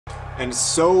And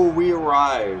so we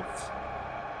arrive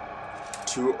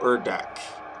to Urdak,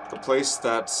 the place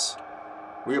that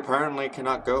we apparently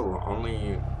cannot go.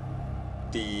 Only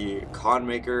the Khan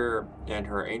Makyr and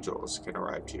her angels can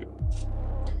arrive to.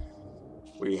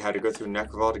 We had to go through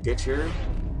Necroval to get here,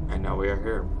 and now we are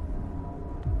here.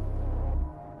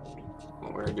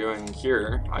 What we're doing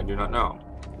here, I do not know.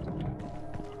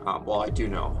 Well, I do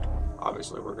know.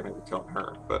 Obviously, we're going to be killing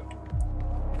her, but...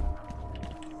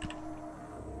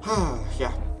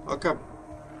 yeah, okay.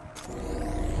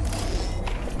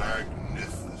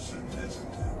 Magnificent,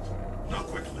 isn't it? Now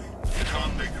quickly, the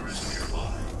Khan Makyr is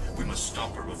nearby. We must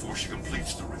stop her before she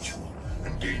completes the ritual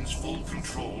and gains full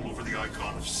control over the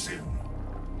icon of sin.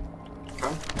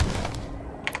 Okay.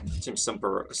 Seems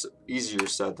simpler, easier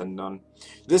said than done.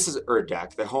 This is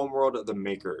Urdak, the homeworld of the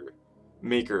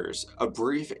Makers. A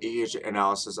brief age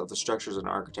analysis of the structures and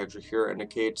architecture here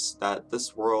indicates that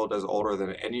this world is older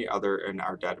than any other in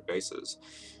our databases.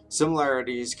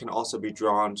 Similarities can also be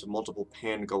drawn to multiple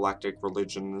pan-galactic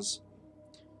religions,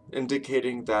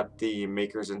 indicating that the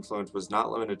Maker's influence was not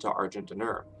limited to Argent and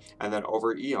Ur, and that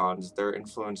over eons their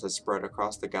influence has spread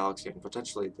across the galaxy and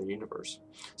potentially the universe.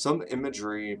 Some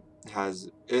imagery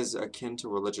is akin to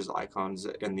religious icons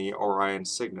in the Orion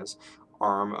Cygnus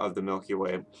arm of the Milky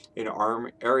Way,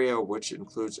 an area which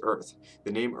includes Earth.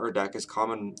 The name Urdak is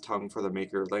common tongue for the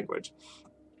Maker language.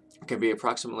 It can be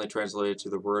approximately translated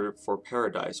to the word for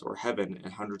paradise or heaven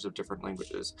in hundreds of different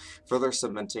languages, further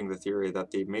cementing the theory that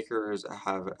the Makers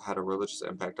have had a religious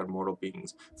impact on mortal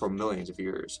beings for millions of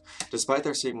years. Despite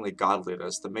their seemingly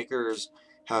godliness, the Makers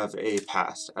have a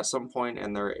past. At some point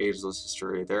in their ageless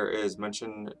history, there is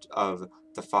mention of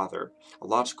the Father, a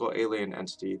logical alien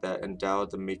entity that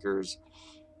endowed the Makers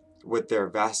with their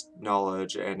vast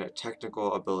knowledge and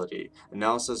technical ability.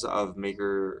 Analysis of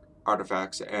Maker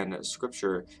artifacts and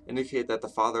scripture indicate that the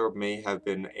Father may have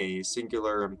been a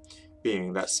singular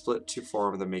being that split to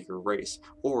form the Maker race,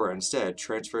 or instead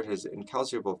transferred his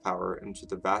incalculable power into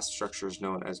the vast structures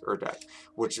known as Urdak,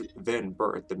 which then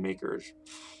birthed the Makers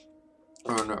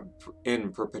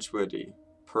in perpetuity.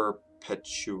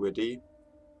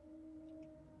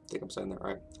 I think I'm saying that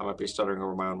right. I might be stuttering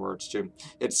over my own words too.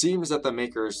 It seems that the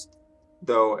Makers,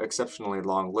 though exceptionally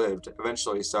long-lived,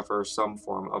 eventually suffer some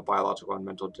form of biological and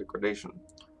mental degradation,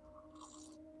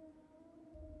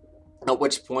 at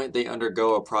which point they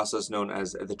undergo a process known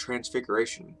as the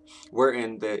Transfiguration,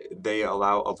 wherein they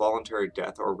allow a voluntary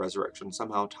death or resurrection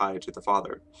somehow tied to the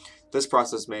Father. This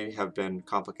process may have been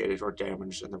complicated or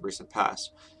damaged in the recent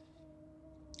past.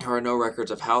 There are no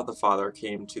records of how the Father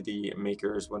came to the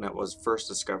Makers when it was first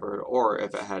discovered, or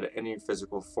if it had any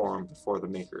physical form before the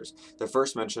Makers. The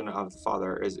first mention of the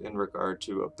Father is in regard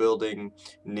to a building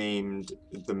named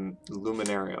the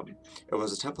Luminarium. It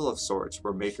was a temple of sorts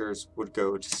where Makers would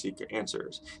go to seek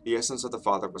answers. The essence of the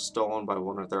Father was stolen by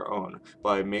one of their own,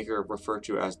 by a Maker referred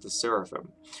to as the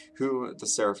Seraphim. Who the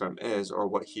Seraphim is, or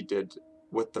what he did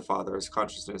with the Father's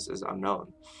consciousness, is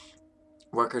unknown.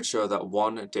 Records show that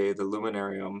one day the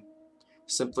Luminarium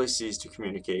simply ceased to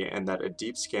communicate, and that a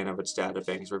deep scan of its data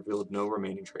banks revealed no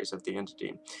remaining trace of the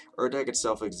entity. Urdak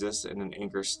itself exists in an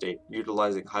anchor state,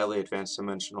 utilizing highly advanced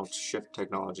dimensional shift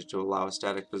technology to allow a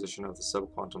static position of the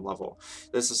subquantum level.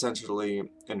 This essentially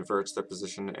inverts their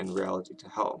position in reality to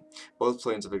hell. Both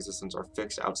planes of existence are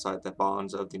fixed outside the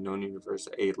bonds of the known universe,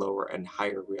 a lower and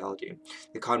higher reality.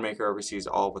 The Khan Makyr oversees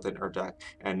all within Urdak,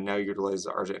 and now utilizes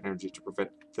Argent energy to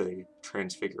prevent the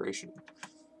transfiguration.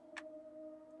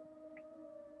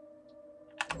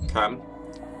 Okay.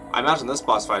 I imagine this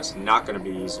boss fight's not going to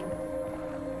be easy.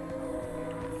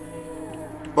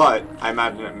 But I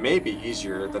imagine it may be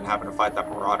easier than having to fight that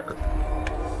Marauder.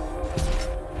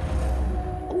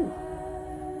 Ooh.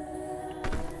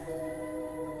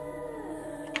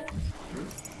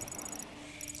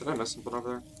 Did I miss something over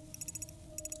there?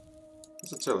 I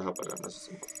sincerely hope I didn't miss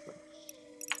something.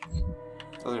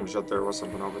 I wasn't even sure there was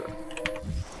something over there.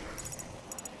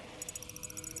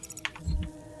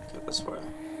 Okay, this way.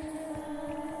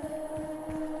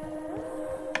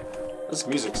 This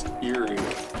music's eerie.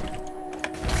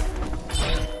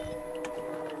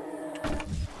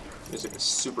 Music is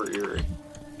super eerie.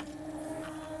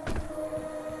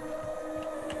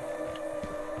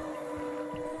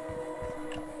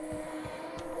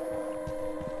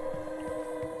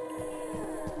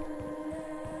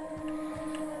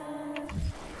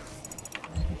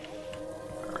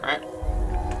 Alright.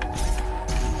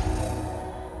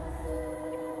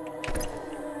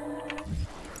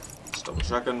 Just double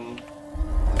checking.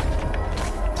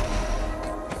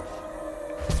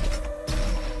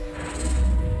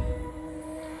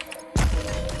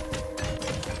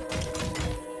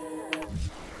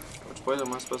 way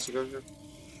am I supposed to go here?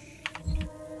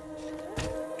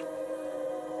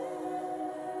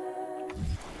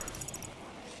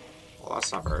 Well,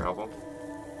 that's not very helpful.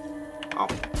 Oh.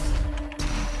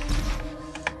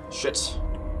 Shit.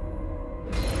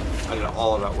 I did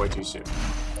all of that way too soon.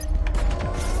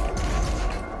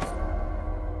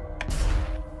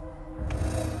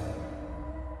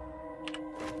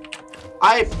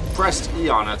 I pressed E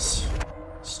on it.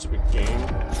 Stupid game.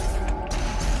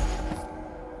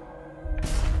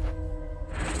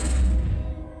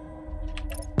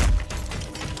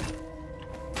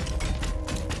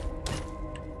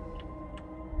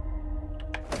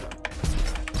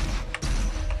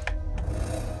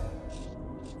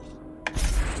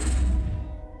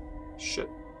 Shit.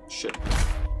 Shit.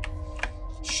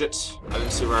 Shit. I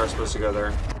didn't see where I was supposed to go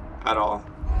there at all.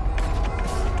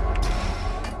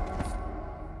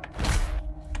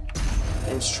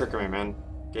 Game's tricking me, man.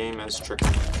 Game is tricking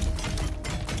me.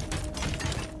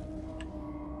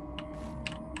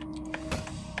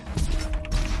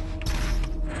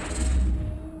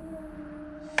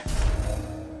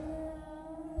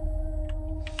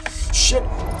 Shit!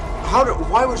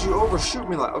 Why would you overshoot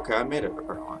me like... Okay, I made it.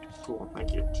 Cool,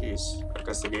 thank you. Jeez. I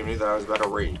guess the game knew that I was about to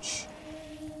rage.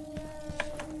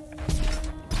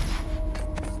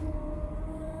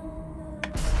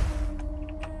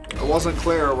 It wasn't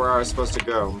clear where I was supposed to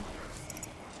go.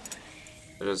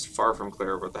 It is far from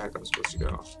clear where the heck I'm supposed to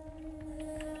go.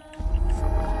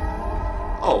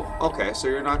 Oh, okay, so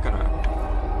you're not gonna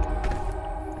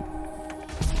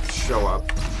show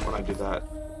up when I do that,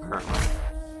 apparently.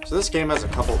 So this game has a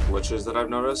couple of glitches that I've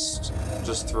noticed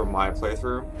just through my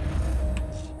playthrough.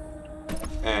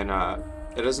 And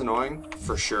it is annoying,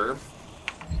 for sure.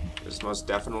 It's most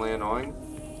definitely annoying.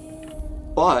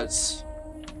 But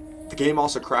the game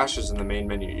also crashes in the main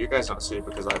menu. You guys don't see it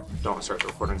because I don't start the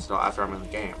recording until after I'm in the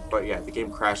game. But yeah, the game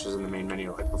crashes in the main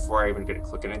menu. Like before I even get to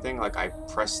click anything, like I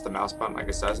press the mouse button like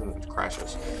it says and it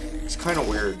crashes. It's kind of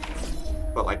weird.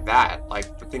 But like that,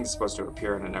 like the thing's supposed to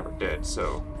appear and it never did,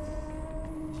 so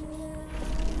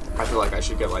I feel like I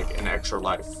should get like an extra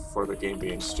life for the game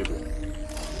being stupid.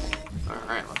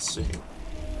 Alright, let's see.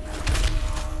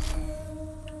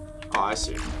 Oh, I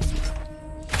see.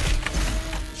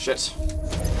 Shit.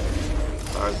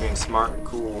 Thought I was being smart and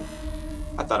cool.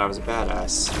 I thought I was a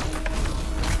badass.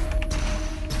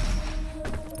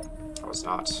 I was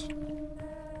not.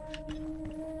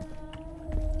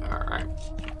 Alright.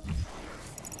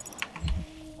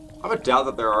 I would doubt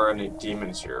that there are any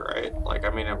demons here, right? Like, I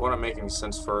mean, it wouldn't make any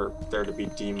sense for there to be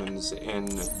demons in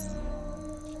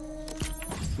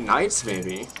Knights,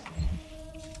 maybe?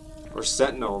 Or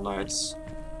Sentinel Knights,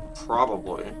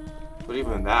 probably. But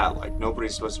even that, like,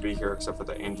 nobody's supposed to be here except for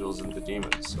the angels and the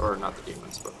demons. Or not the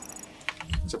demons, but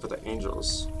except for the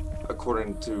angels,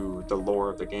 according to the lore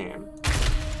of the game.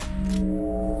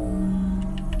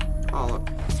 Oh, look.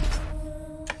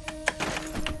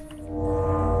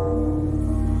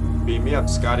 Beat me up,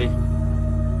 Scotty.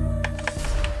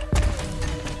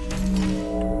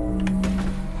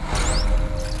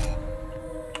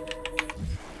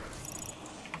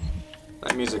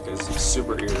 That music is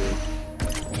super eerie.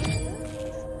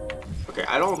 Okay,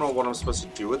 I don't know what I'm supposed to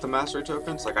do with the mastery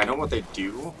tokens. Like, I know what they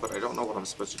do, but I don't know what I'm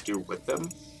supposed to do with them.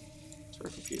 It's very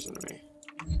confusing to me.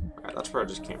 Alright, that's where I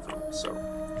just came from, so.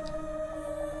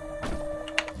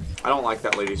 I don't like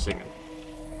that lady singing.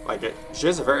 Like it, she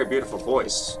has a very beautiful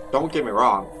voice. Don't get me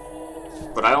wrong,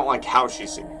 but I don't like how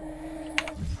she's singing.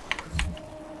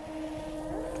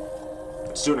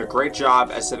 It's doing a great job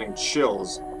at sending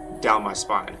chills down my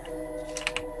spine,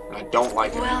 and I don't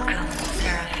like it. Welcome,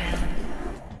 Seraphim.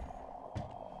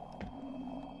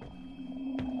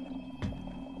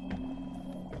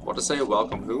 What to say?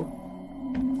 Welcome who?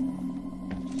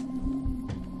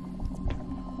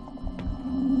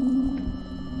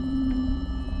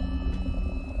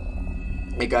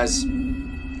 Hey guys.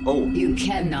 Oh. You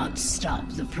cannot stop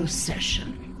the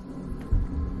procession.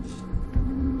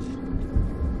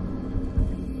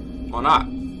 Why not?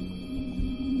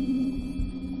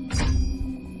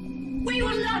 We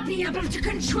will not be able to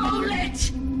control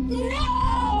it!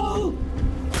 No!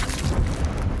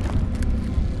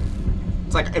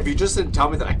 It's like, if you just didn't tell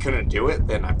me that I couldn't do it,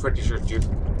 then I'm pretty sure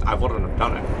I wouldn't have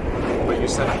done it. But you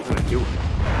said I couldn't do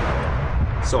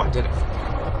it. So I did it.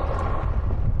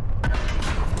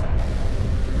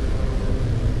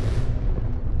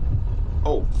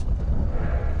 Oh.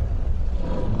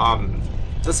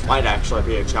 This might actually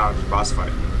be a challenging boss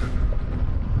fight.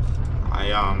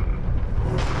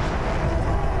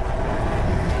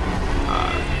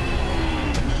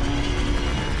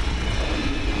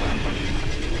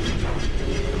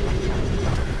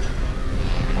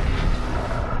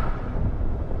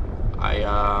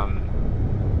 my,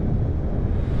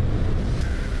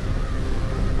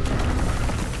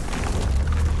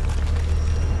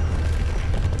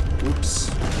 oops.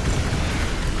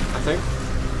 I think.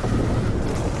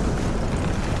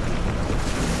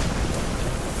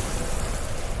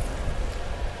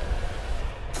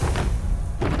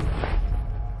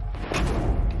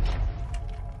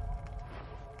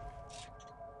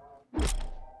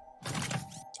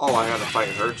 Oh, I gotta fight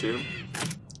her too.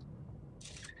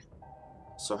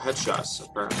 So headshots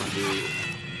apparently do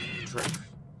trick.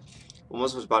 Well,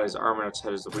 most of his body's armor and its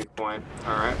head is the weak point.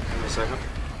 Alright, give me a second.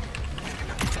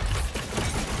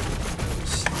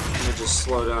 Let me just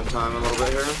slow down time a little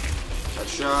bit here.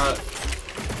 Headshot.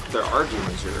 There are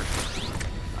demons here.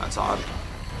 That's odd.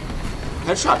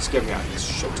 Headshots give me a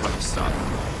shit ton of stuff.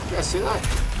 You guys see that?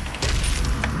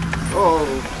 Oh,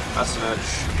 that's an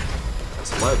edge.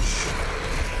 That's a ledge.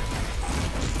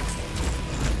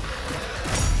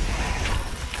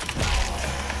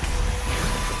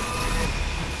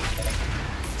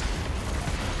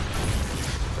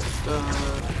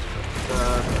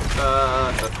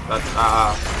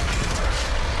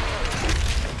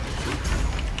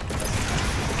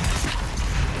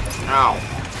 Ow.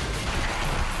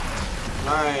 Can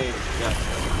I get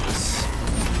this?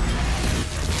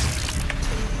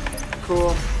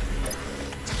 Cool.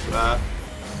 That.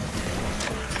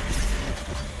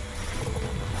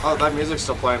 Oh, that music's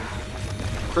still playing.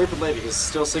 Creepy lady is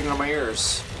still singing on my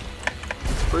ears.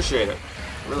 Appreciate it.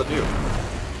 I really do.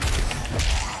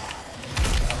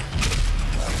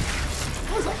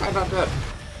 How is that guy not dead?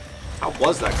 How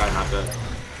was that guy not dead?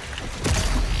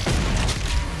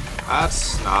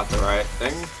 That's not the right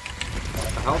thing. What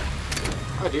the hell?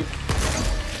 Hi, dude.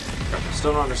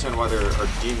 Still don't understand why there are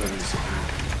demons in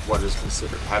what is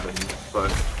considered heaven, but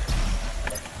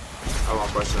I won't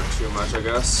question it too much, I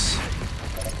guess.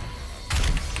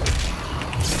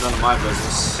 It's none of my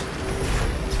business.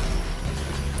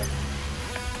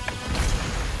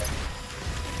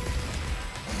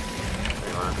 There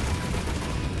you are.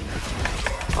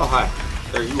 Oh, hi.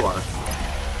 There you are.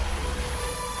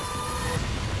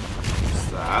 What's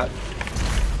that?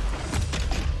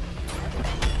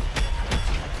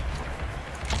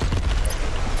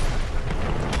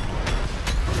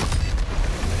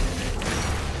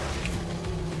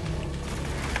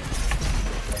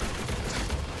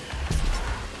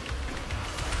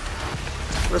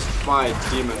 Where's my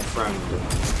demon friend?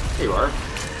 Here you are.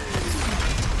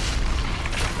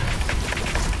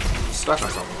 I'm stuck on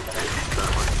something.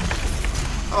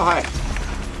 Oh, hi.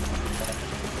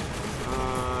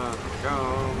 Go.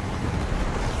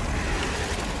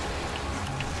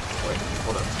 Wait,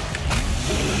 hold up.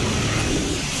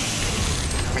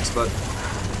 Thanks, bud.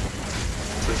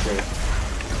 Appreciate it.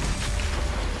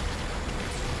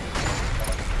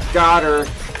 Got her.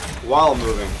 While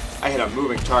moving. I hit a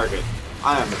moving target.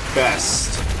 I am the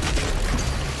best.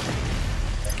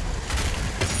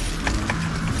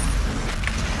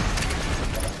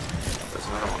 There's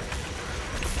another one.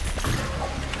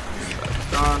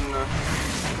 Done.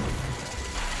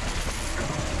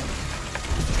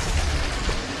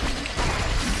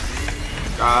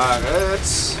 Got it.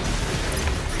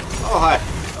 Oh, hi.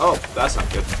 Oh, that's not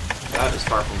good. That is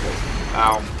far from good.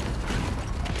 Ow.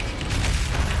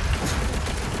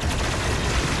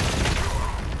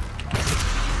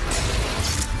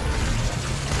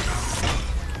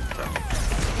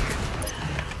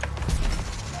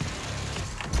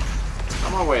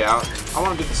 I'm on my way out. I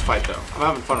want to do this fight, though. I'm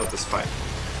having fun with this fight.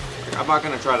 Like, I'm not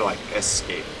going to try to, like,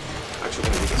 escape. I'm actually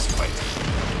going to do this fight.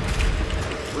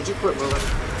 Would you quit moving?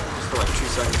 Just for, like, 2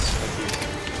 seconds. Thank you.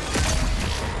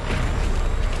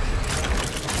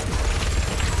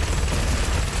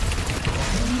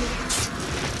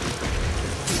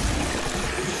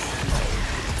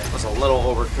 That's a little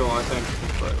overkill, I think,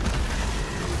 but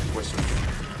wasted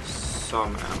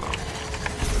some ammo.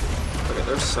 Okay,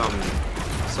 there's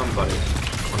somebody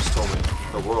once told me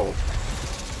the world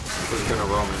was gonna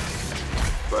roam me,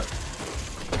 but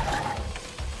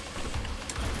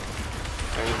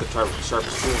I need the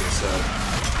sharpest tool instead.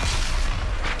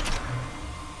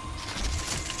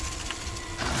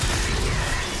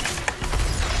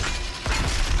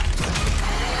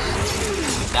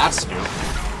 That's new. I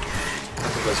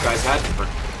think those guys had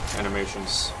different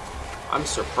animations. I'm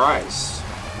surprised.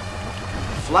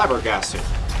 Flabbergasted.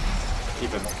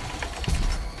 Even.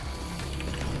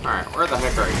 Alright, where the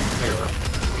heck are you? There you are.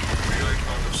 The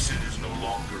icon of sin is no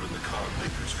longer in the Khan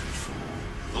Maker's control.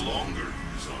 The longer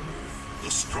he is on Earth, the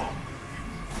stronger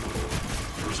he will grow.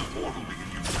 There is a portal we can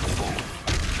use to follow.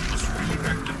 We must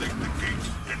reactivate the gate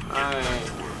and get back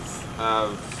to Earth.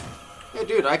 Hey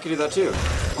dude, I could do that too.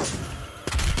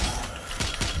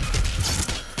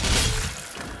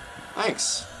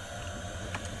 Thanks.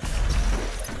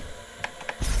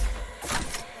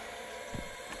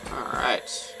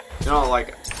 Alright. You know,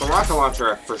 like, the rocket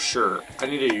launcher, for sure, I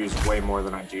need to use way more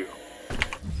than I do.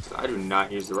 I do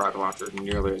not use the rocket launcher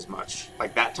nearly as much.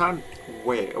 Like, that time,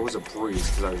 wait, it was a breeze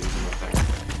because I was using the thing.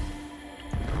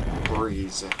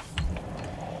 Breeze.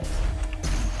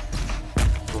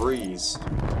 Breeze.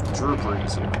 Drew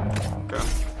Breeze here. Okay.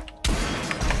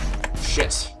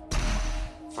 Shit.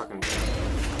 Fucking.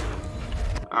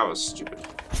 That was stupid.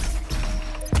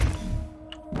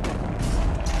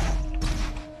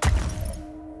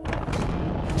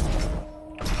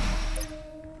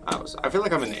 I feel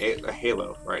like I'm in a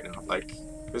Halo right now. Like,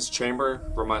 this chamber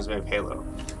reminds me of Halo.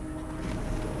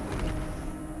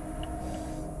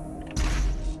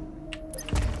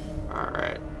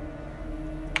 Alright.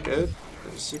 Good.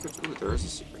 There's a secret. Ooh, there is a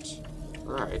secret.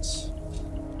 Alright.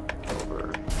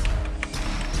 Over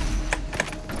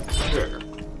here.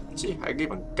 See, I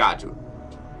even got to it.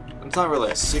 It's not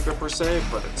really a secret per se,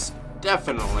 but it's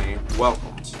definitely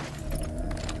welcomed.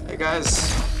 Hey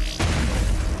guys.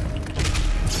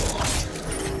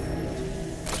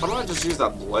 Why don't I just use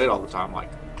that blade all the time?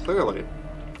 Like, clearly,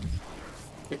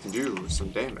 it can do some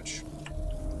damage.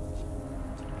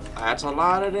 That's a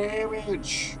lot of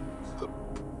damage.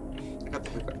 I got the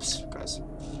hiccups, guys.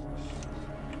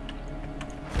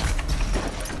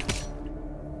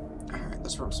 Alright,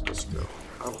 that's where I'm supposed to go.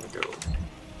 I want to go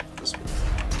this way.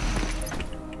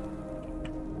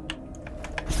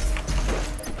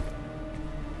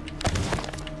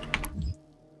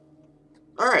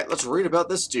 Alright, let's read about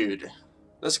this dude.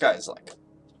 This guy is like,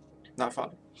 not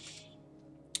fun.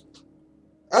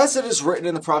 As it is written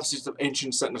in the prophecies of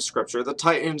ancient sentence scripture, the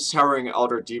Titans, towering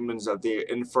elder demons of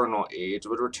the infernal age,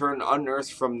 would return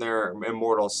unearthed from their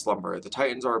immortal slumber. The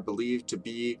Titans are believed to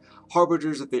be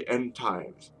harbingers of the end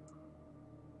times.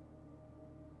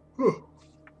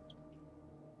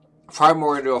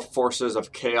 Primordial forces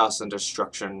of chaos and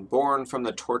destruction, born from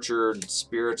the tortured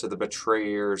spirits of the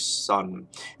betrayer's son.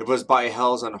 It was by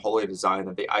hell's unholy design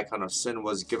that the icon of sin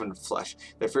was given flesh,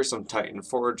 the fearsome titan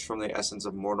forged from the essence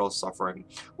of mortal suffering.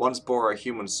 Once bore a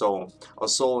human soul, a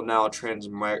soul now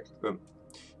transmogrified.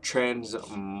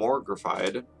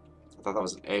 I thought that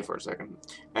was an A for a second.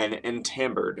 And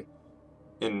entambered.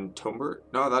 Entombered?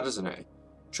 No, that is an A.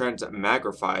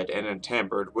 Transmagrified and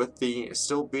entambered with the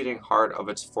still beating heart of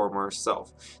its former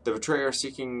self. The betrayer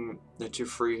seeking to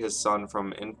free his son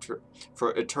from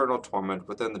eternal torment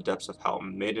within the depths of hell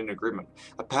made an agreement,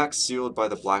 a pact sealed by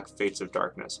the black fates of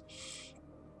darkness.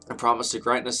 And promised to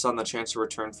grant his son the chance to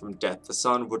return from death. The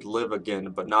son would live again,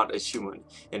 but not as human.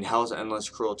 In hell's endless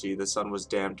cruelty, the son was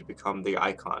damned to become the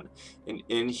icon, an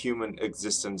inhuman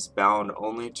existence bound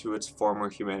only to its former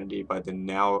humanity by the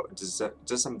now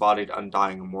disembodied,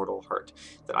 undying, immortal heart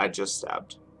that I just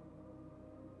stabbed.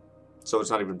 So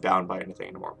it's not even bound by anything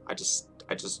anymore. I just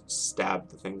stabbed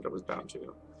the thing that it was bound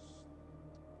to.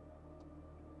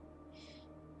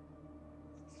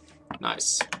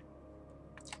 Nice.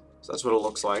 So that's what it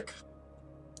looks like.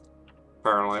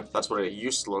 Apparently, that's what it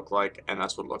used to look like, and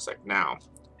that's what it looks like now.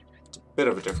 It's a bit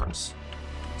of a difference.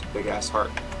 It's a big-ass heart.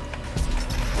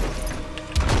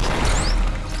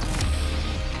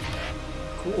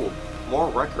 Cool. More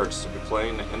records to be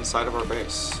playing inside of our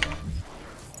base.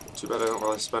 Too bad I don't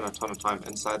really spend a ton of time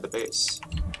inside the base.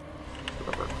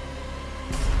 Whatever.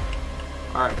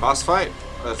 Alright, boss fight.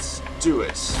 Let's do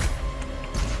it. It's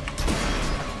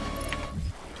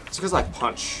because I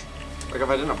punch. Like, if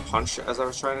I didn't punch as I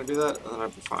was trying to do that, then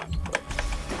I'd be fine. But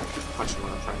I keep punching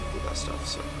when I'm trying to do that stuff,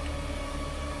 so.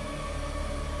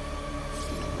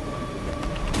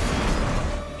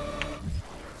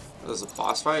 This is a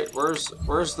boss fight?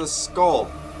 Where's the skull?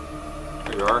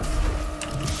 There you are.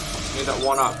 Need that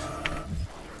one up.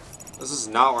 This is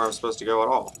not where I'm supposed to go at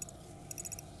all.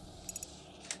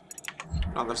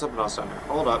 No, there's something else down here.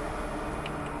 Hold up.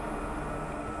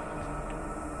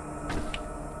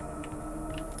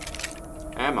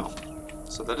 Ammo.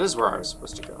 So that is where I was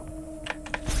supposed to go.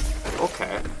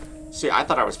 Okay. See, I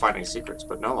thought I was finding secrets,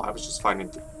 but no, I was just finding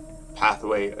the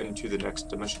pathway into the next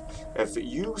dimension. If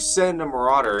you send a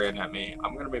marauder in at me,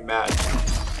 I'm gonna be mad.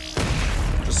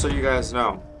 Just so you guys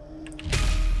know.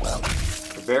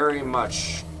 Very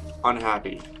much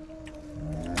unhappy.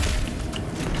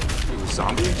 You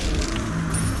zombie?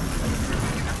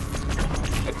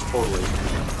 I totally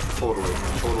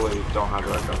don't have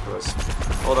the right gun for this.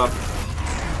 Hold up.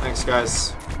 Thanks,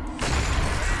 guys.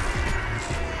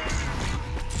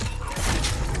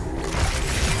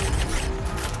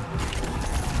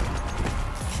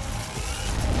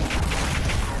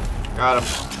 Got him.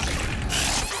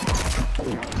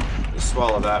 You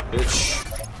swallow that, bitch.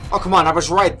 Oh, come on, I was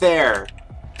right there.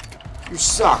 You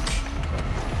suck.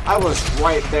 I was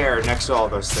right there next to all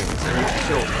those things, and you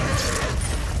killed me.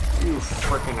 You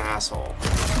freaking asshole.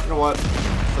 You know what?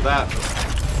 For that,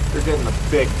 you're getting the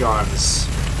big guns.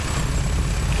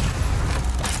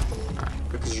 Alright,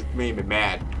 because you made me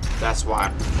mad. That's why.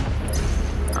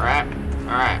 Alright?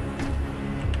 Alright.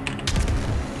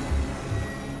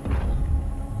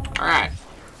 Alright.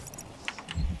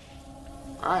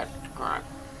 Alright. Alright.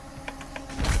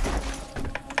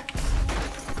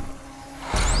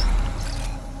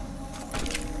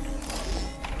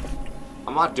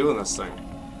 I'm not doing this thing.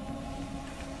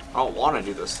 I don't want to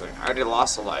do this thing. I already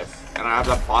lost a life, and I have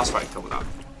that boss fight coming up.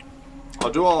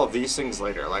 I'll do all of these things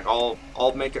later. Like I'll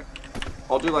make it.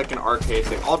 I'll do like an arcade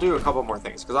thing. I'll do a couple more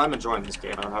things because I'm enjoying this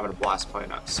game. I'm having a blast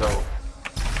playing it. So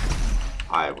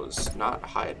I was not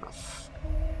high enough.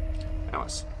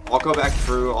 Anyways, I'll go back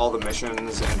through all the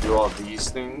missions and do all of these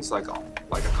things, like a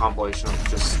compilation of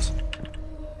just.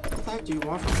 What the heck do you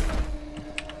want from me?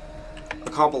 A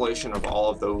compilation of all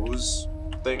of those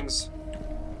things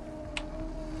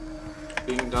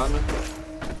being done.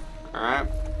 Alright.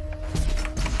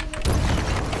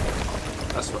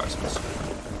 That's what I was supposed to do.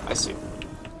 I see.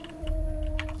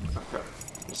 Okay.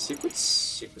 No secrets?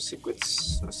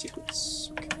 Secrets? No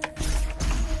secrets? Okay.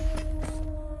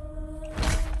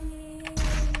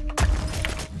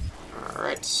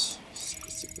 Alright.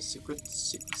 Secrets.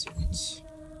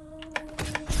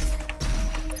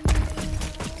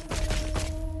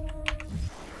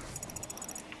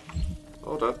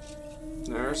 Hold up.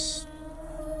 There's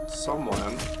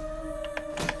someone.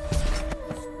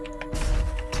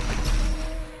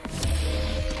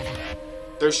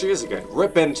 There she is again.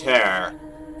 Rip and tear.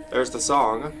 There's the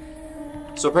song.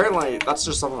 So apparently that's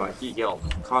just something like he yelled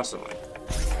constantly.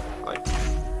 Like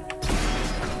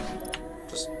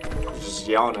just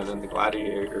yelling it in the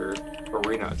gladiator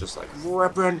arena, just like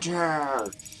rip and tear.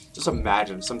 Just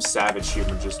imagine some savage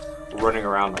human just running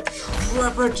around like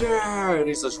rip and tear, and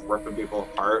he's just ripping people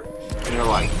apart, and you're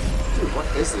like, dude, what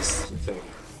is this thing?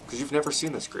 Because you've never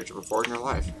seen this creature before in your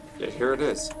life. Yet here it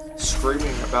is,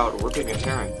 screaming about ripping and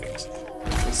tearing things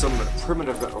in some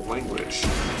primitive language.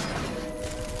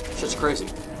 Shit's crazy.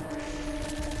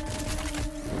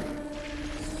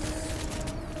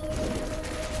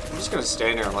 I'm just gonna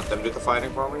stand here and let them do the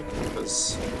fighting for me,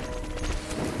 because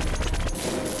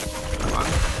come on,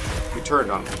 you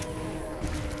turned on me.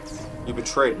 You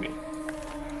betrayed me.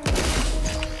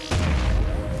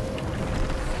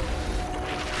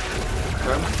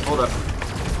 Okay, hold up.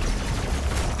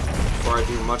 Before I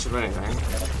do much of anything,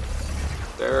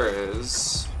 there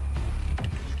is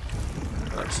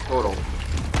a total.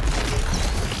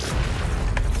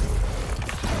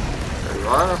 There you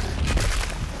are.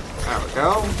 There we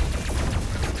go.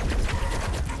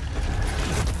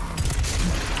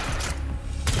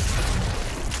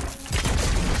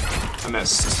 I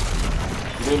missed.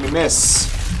 You made me miss.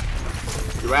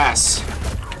 You ass.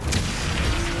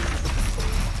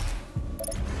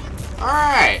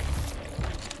 Alright.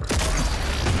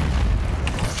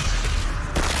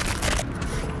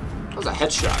 That was a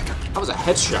headshot. That was a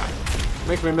headshot. You're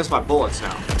making me miss my bullets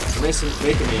now. You're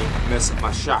making me miss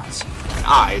my shots. And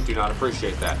I do not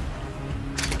appreciate that.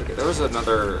 Okay, there was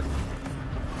another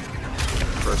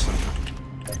person.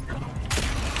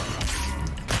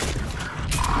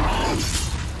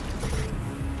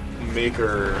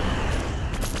 MAYKR.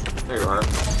 There you are.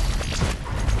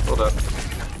 Hold up.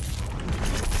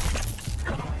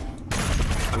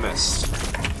 I missed.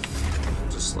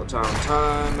 Just slow down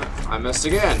time. I missed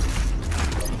again.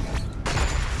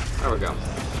 There we go.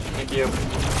 Thank you.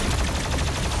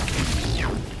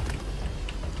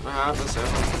 Can I have this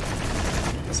ammo?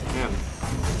 Yes, I can.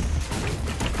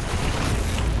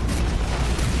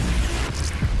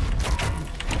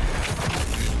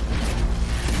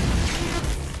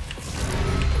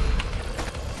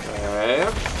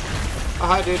 Oh,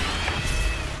 hi, dude.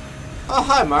 Oh,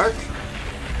 hi, Mark.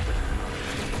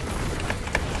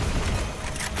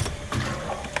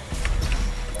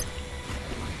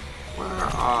 Where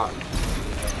are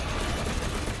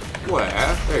you?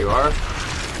 Where? There you are.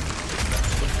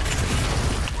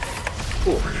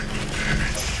 Cool.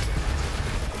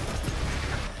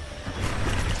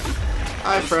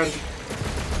 Hi, friend.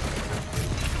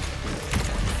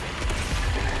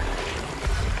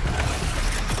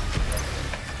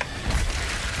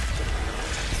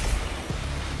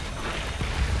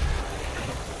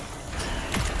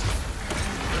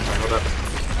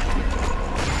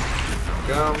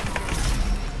 Go.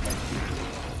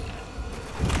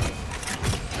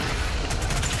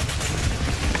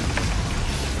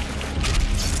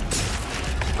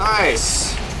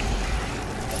 Nice.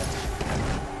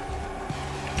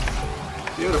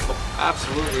 Beautiful.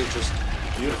 Absolutely just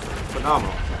beautiful.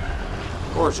 Phenomenal.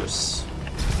 Gorgeous.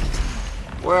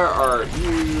 Where are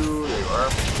you? There you are.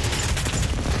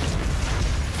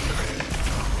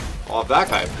 Well, if that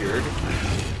guy appeared,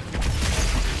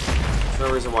 there's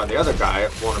no reason why the other guy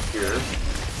won't appear.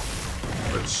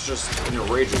 Which just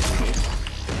enrages me.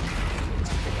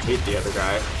 I hate the other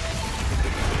guy.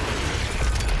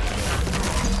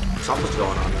 Something's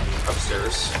going on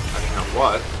upstairs. I don't know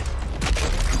what.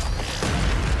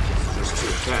 It's just too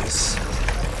intense.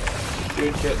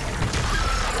 Dude, get.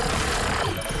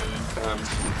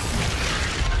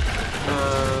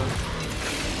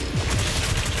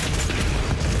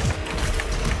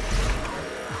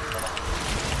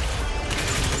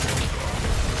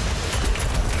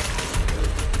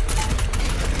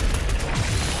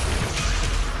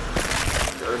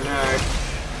 Your neck.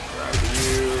 Grab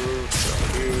you.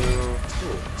 Grab you.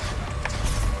 Ooh.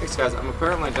 Thanks, guys. I'm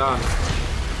apparently done.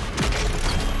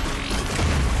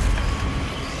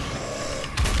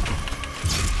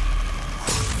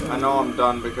 I know I'm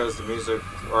done because the music,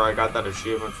 or I got that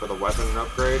achievement for the weapon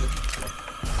upgrade.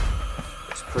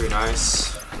 It's pretty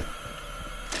nice.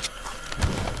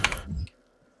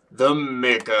 The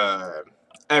MAYKR.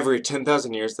 Every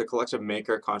 10,000 years, the collective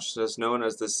MAYKR consciousness, known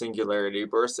as the Singularity,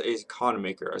 births a Khan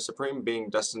Makyr, a supreme being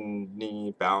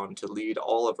destiny-bound to lead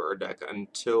all of Erdek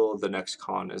until the next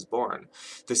Khan is born.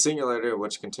 The Singularity,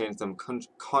 which contains the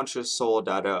conscious soul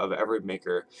data of every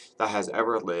MAYKR that has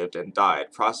ever lived and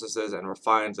died, processes and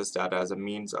refines this data as a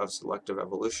means of selective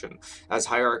evolution. As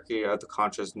hierarchy of the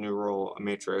conscious neural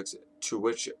matrix to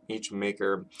which each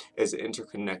MAYKR is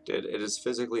interconnected, it is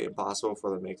physically impossible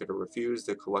for the MAYKR to refuse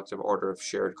the collective order of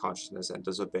shared consciousness and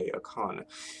disobey a Khan.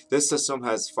 This system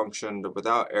has functioned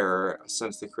without error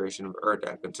since the creation of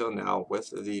Erdek until now. With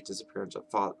the disappearance of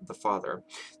the father,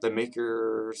 the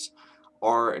MAYKRs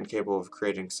are incapable of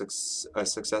creating a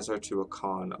successor to a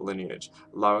Khan lineage,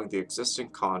 allowing the existing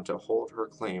Khan to hold her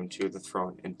claim to the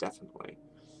throne indefinitely.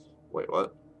 Wait,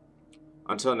 what?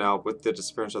 Until now, with the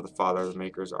disappearance of the father, the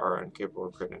MAYKRs are incapable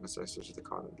of creating a successor to the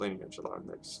Khan lineage, allowing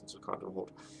the existence of Khan to hold.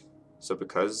 So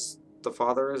because the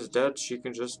father is dead, she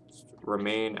can just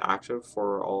remain active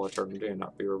for all eternity and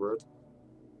not be rebirthed?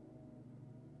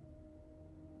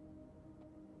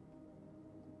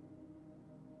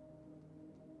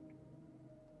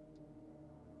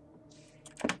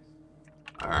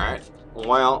 Alright.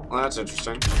 Well, that's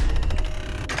interesting.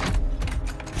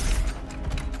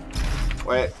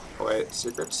 Wait,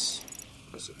 secrets?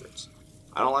 No secrets.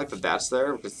 I don't like that that's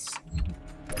there because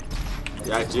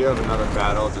the idea of another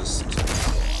battle just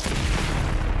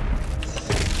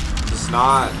does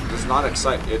not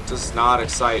excite. It does not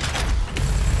excite.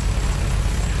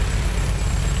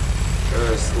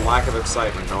 There is lack of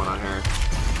excitement going on here.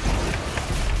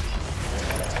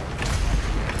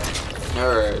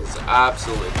 There is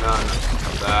absolutely none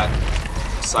of that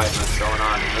excitement going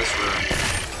on in this room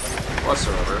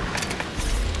whatsoever.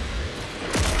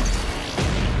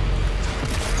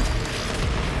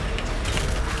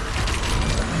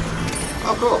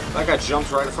 Oh cool, that guy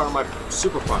jumped right in front of my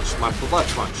super punch, my blood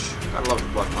punch. I love the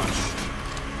blood punch.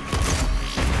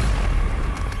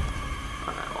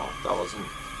 Alright, well, that wasn't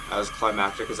as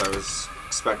climactic as I was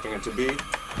expecting it to be.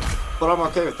 But I'm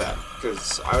okay with that,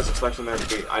 because I was expecting there to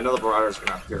be, I know the Marauders are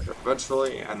going to appear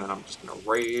eventually, and then I'm just going to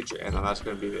rage, and then that's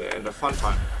going to be the end of fun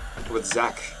time with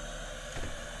Zac.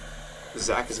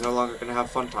 Zac is no longer going to have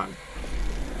fun time.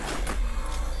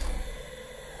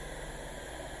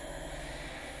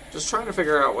 Just trying to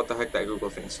figure out what the heck that Google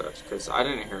thing said, because I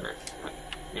didn't hear it.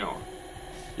 You know,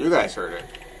 you guys heard it.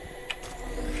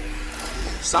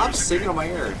 Stop singing on my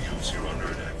ear. Use your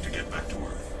Erdek to get back to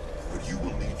Earth, but you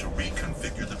will need to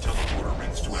reconfigure the teleporter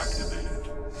rings to activate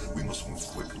it. We must move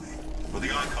quickly, for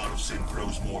the icon of sin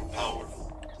grows more powerful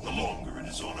the longer it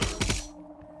is on Earth.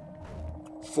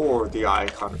 For the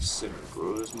icon of sin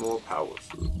grows more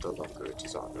powerful the longer it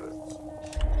is on Earth.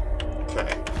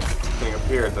 Okay, thing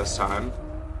appeared this time.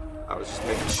 I was just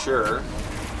making sure,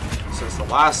 since the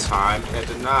last time, it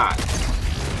did not.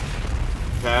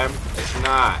 Okay? It did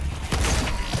not.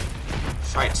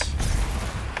 Shite.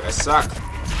 You guys suck.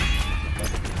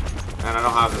 And I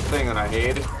don't have the thing that I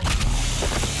need.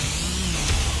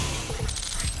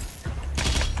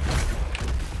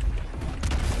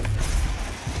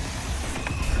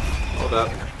 Hold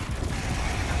up.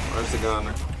 Where's the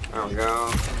gun? There we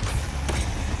go.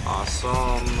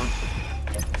 Awesome.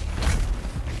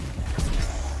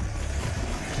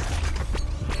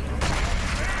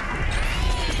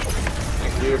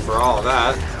 Thank you for all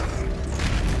that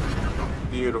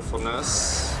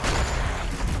beautifulness.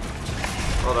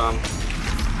 Hold on.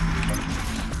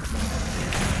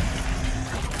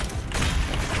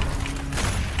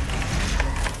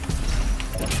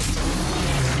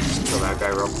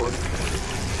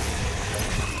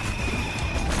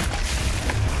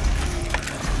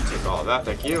 all that,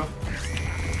 thank you.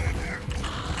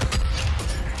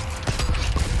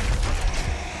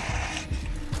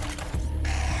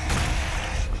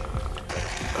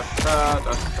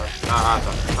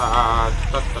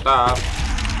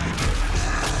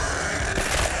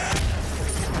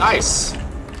 Nice!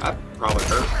 That probably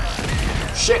hurt.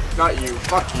 Shit, not you.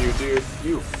 Fuck you, dude.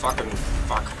 You fucking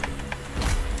fuck.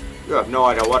 You have no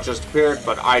idea what just appeared,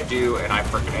 but I do, and I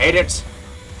freaking hate it.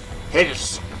 Hate it.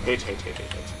 Hate it.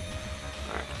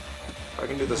 Alright. If I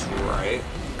can do this right,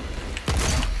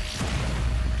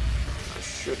 I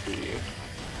should be.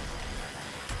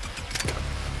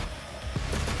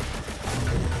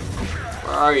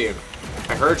 Where are you?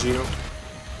 I heard you.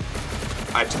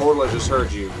 I totally just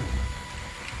heard you.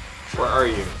 Where are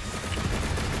you?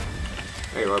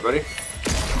 There you are, buddy.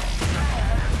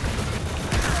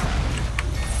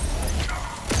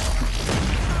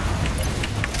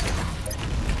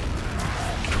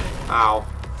 Ow.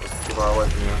 Too far away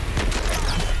from you.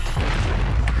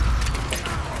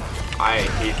 I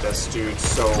hate this dude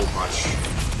so much.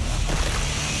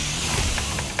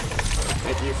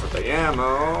 Thank you for the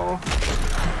ammo.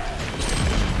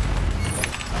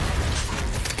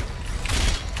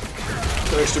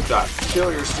 Kill your stupid dog.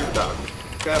 Kill your stupid dog.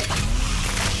 Okay.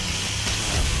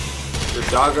 Your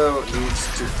doggo needs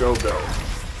to go.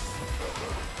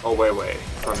 Away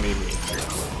from me.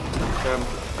 Okay.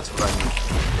 That's what I need.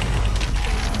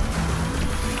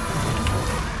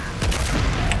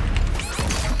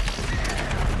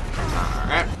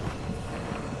 Alright.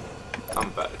 I'm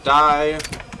about to die.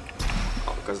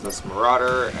 All because of this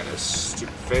Marauder and his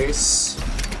stupid face.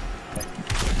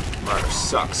 Marauder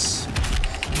sucks.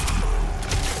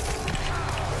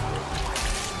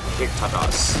 Big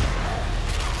tatas.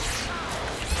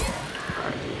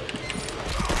 Alright.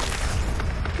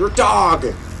 Your dog!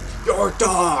 Your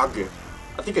dog!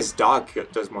 I think his dog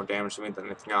does more damage to me than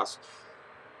anything else.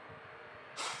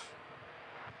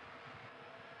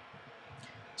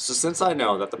 So since I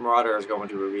know that the Marauder is going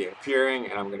to be reappearing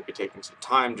and I'm going to be taking some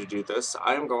time to do this,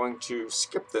 I am going to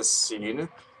skip this scene.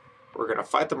 We're going to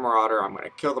fight the Marauder, I'm going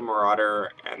to kill the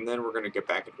Marauder, and then we're going to get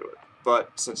back into it.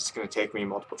 But since it's going to take me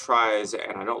multiple tries,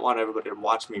 and I don't want everybody to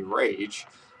watch me rage,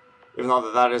 even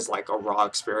though that is like a raw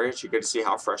experience, you get to see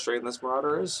how frustrating this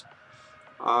Marauder is.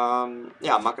 Yeah,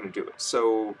 I'm not going to do it.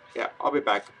 So, yeah, I'll be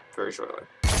back very shortly.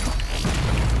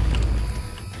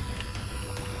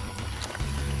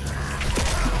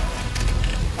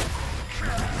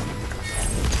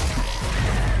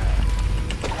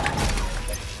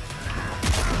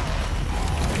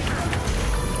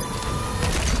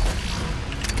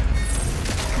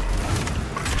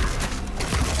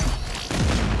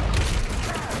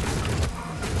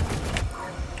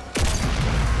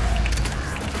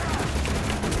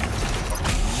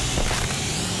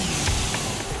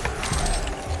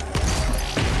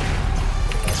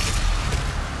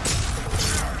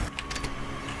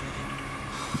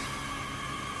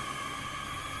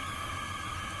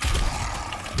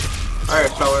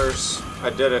 Alright, fellers, I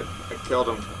did it. I killed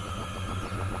him.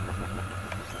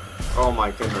 Oh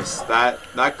my goodness, that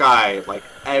guy, like,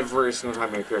 every single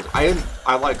time he appears, I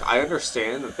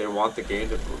understand that they want the game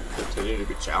to continue to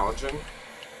be challenging,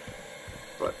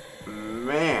 but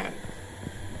man,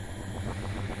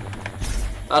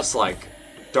 that's like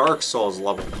Dark Souls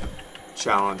level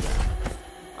challenging.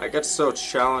 Like, it's so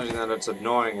challenging that it's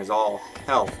annoying as all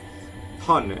hell.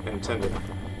 Pun intended.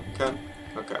 Okay?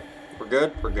 Okay. We're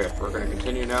good? We're good. We're gonna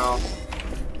continue now.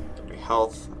 Give me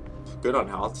health. Good on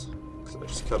health. Because I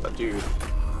just killed that dude.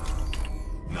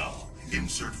 Now,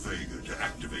 insert Vega to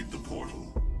activate the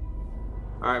portal.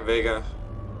 Alright, Vega.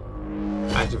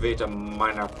 Activate a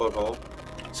minor portal.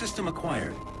 System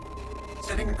acquired.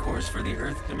 Setting a course for the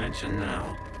Earth dimension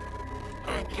now.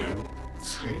 I can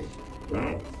see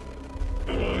now.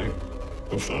 Am I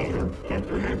the father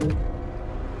apprehended?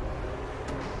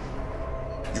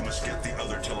 You must get the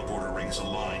other teleporter rings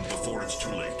aligned before it's too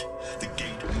late. The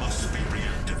gate must be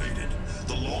reactivated.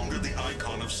 The longer the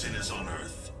icon of sin is on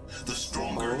Earth, the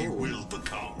stronger he will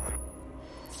become.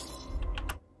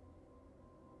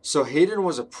 So Hayden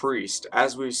was a priest,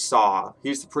 as we saw.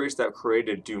 He's the priest that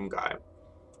created Doom Guy.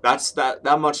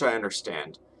 That much I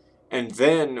understand. And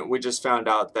then we just found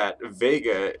out that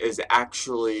Vega is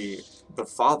actually the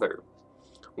father,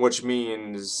 which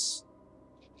means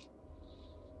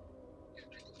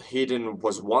Hayden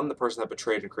was, one, the person that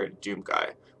betrayed and created Doom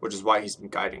Guy, which is why he's been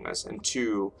guiding us, and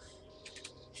two,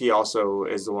 he also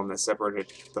is the one that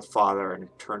separated the father and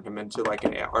turned him into like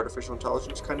an artificial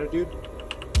intelligence kind of dude.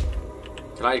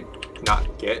 Can I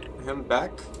not get him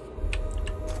back?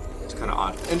 It's kind of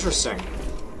odd. Interesting.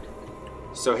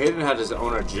 So Hayden had his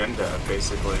own agenda,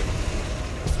 basically.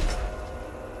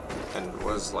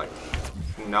 was like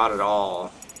not at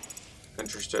all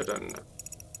interested in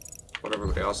what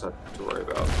everybody else had to worry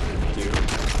about. Dude.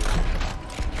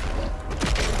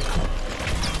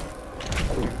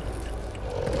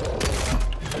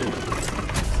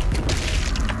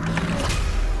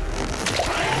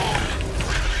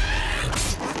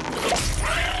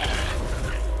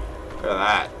 Look at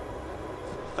that.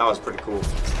 That was pretty cool.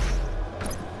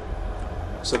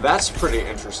 So that's pretty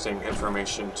interesting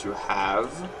information to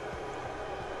have.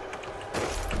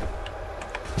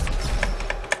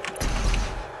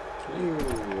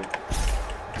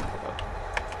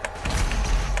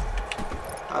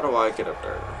 How do I get up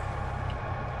there?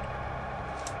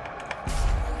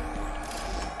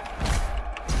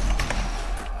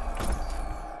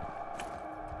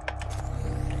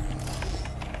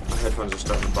 My headphones are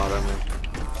starting to bother me.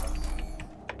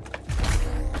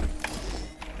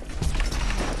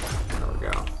 There we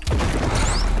go.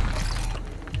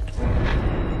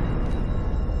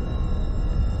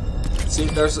 See,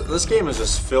 this game is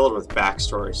just filled with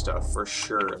backstory stuff for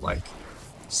sure. Like,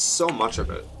 so much of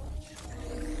it.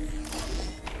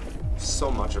 So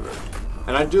much of it.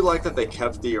 And I do like that they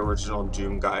kept the original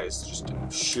Doom guy's just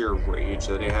sheer rage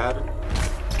that he had.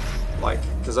 Like,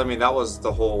 because I mean, that was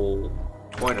the whole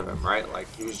point of him, right? Like,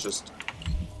 he was just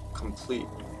complete,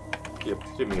 the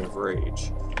epitome of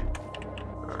rage.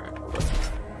 Alright, hold on.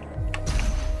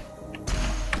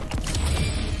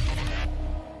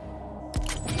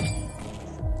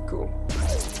 Cool.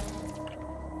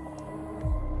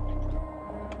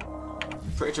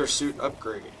 Praetor suit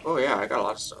upgrade. Oh yeah, I got a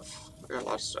lot of stuff. I got a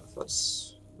lot of stuff.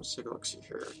 Let's take a look see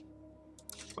here.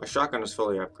 My shotgun is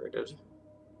fully upgraded.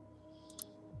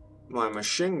 My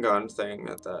machine gun thing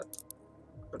that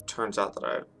it turns out that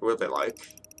I really like.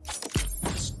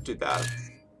 Let's do that.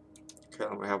 Okay,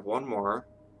 then we have one more.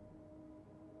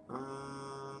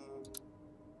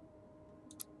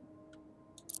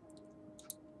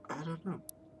 I don't know.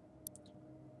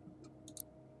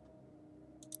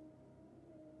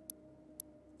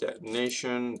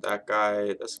 Detonation, that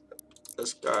guy, this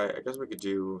guy. I guess we could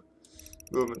do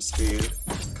movement speed,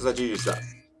 because I do use that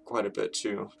quite a bit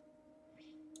too.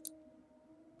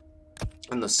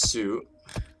 And the suit.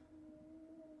 I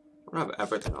don't have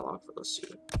everything unlocked for the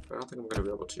suit, but I don't think I'm going to be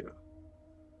able to.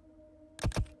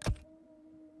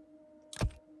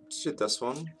 Let's do this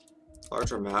one.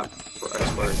 Larger map for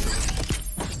exploration.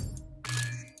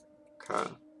 Okay.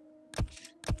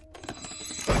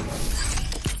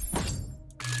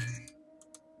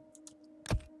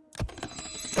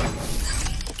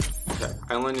 Okay,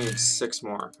 I only need 6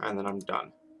 more, and then I'm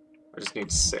done. I just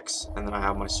need 6, and then I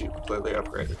have my suit completely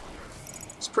upgraded.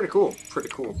 It's pretty cool, pretty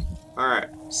cool. Alright,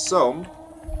 so...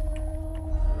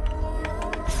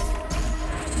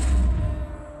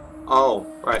 Oh,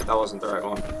 right, that wasn't the right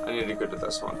one. I need to go to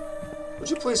this one. Would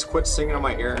you please quit singing in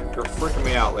my ear? You're freaking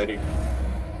me out, lady.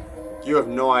 You have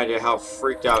no idea how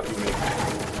freaked out you make me.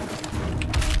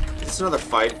 Is this another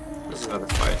fight? This is another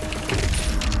fight.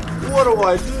 What do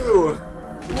I do?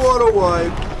 What do I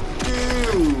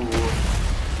do?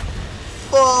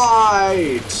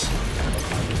 Fight!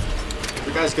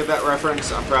 You guys get that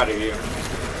reference? I'm proud of you.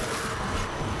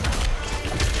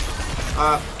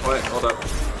 Wait, hold up.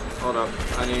 Hold up.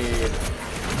 I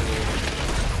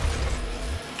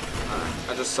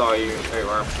I just saw you. There you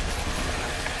are.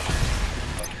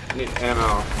 I need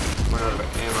ammo. Run out of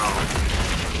ammo.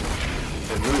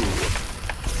 And move.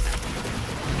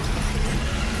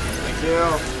 Thank you.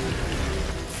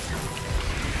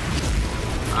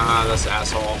 Ah, this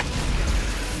asshole.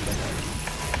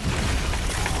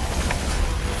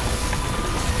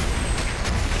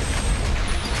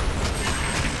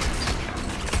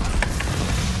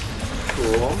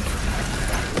 Cool.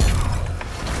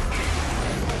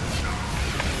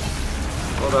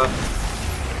 Hold up.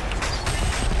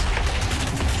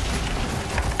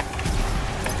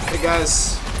 Hey guys.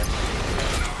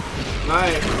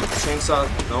 Night. Chainsaw.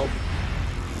 Nope.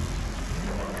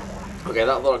 Okay,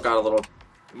 that got a little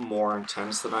more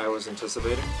intense than I was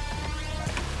anticipating.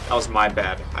 That was my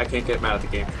bad. I can't get mad at the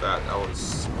game for that. That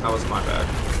was my bad.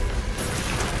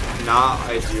 Not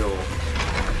ideal.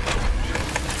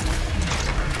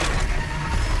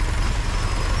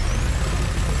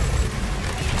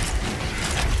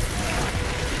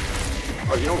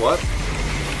 Oh, you know what?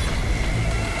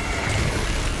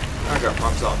 There we go,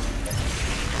 props off.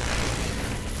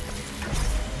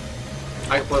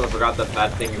 I completely forgot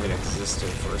that thing even existed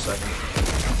for a second.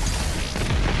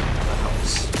 That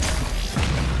helps.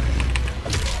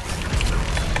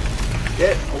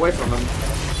 Get away from him.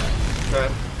 Okay.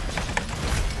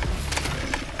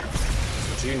 That's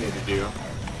what you need to do.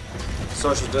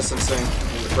 Social distancing,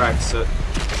 you need to practice it.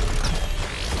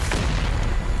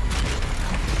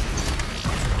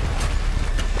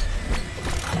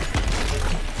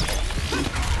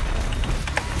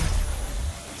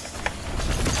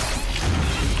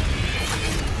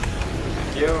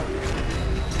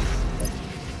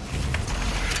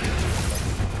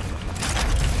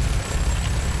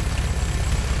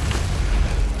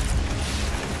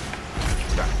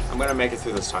 gonna make it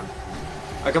through this time.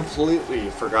 I completely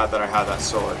forgot that I had that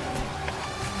sword.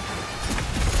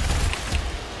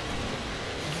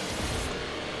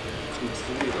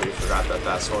 Completely forgot that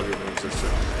that sword even existed.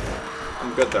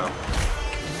 I'm good though.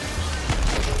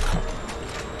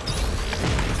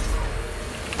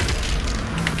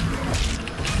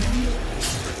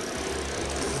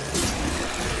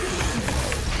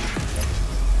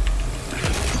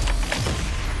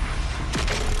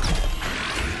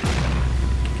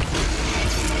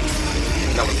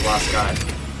 That was the last guy.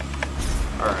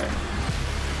 Alright.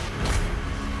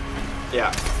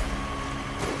 Yeah.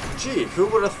 Gee, who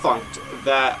would have thunk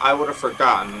that I would have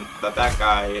forgotten that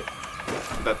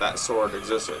that sword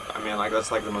existed? I mean, like, that's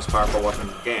like the most powerful weapon in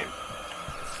the game.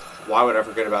 Why would I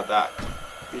forget about that?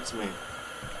 Beats me.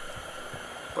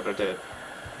 But I did.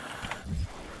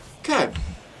 Okay.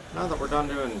 Now that we're done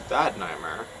doing that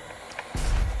nightmare,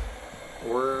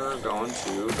 we're going to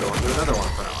go and do another one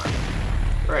for now.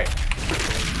 Great.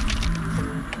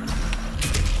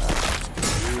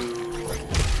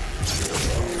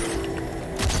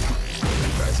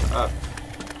 Up.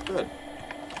 Good.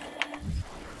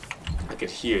 I could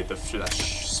hear the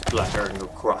flesh splattering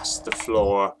across the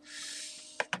floor.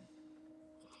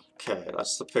 Okay,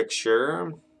 that's the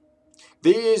picture.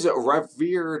 These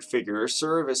revered figures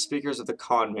serve as speakers of the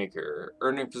Khan Makyr,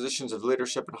 earning positions of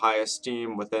leadership and high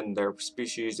esteem within their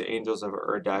species. The angels of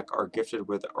Urdak are gifted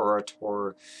with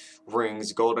orator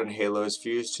rings, golden halos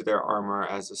fused to their armor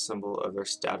as a symbol of their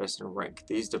status and rank.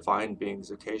 These divine beings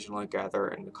occasionally gather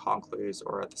in conclaves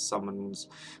or at the summons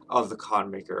of the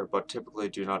Khan Makyr, but typically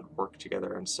do not work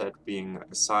together, instead being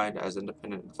assigned as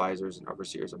independent advisors and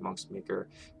overseers amongst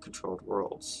Makyr-controlled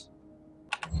worlds.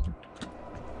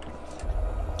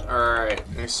 Alright,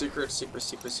 any secrets?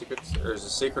 Secrets? There's a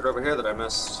secret over here that I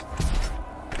missed.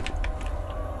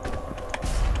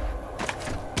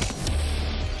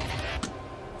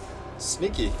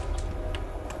 Sneaky.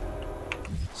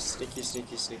 Sneaky.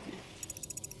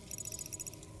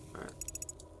 Alright.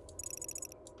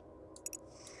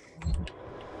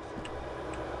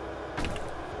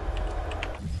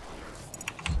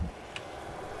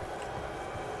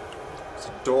 It's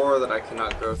a door that I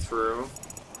cannot go through.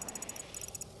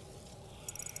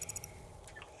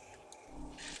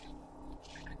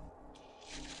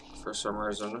 For some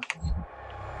reason. And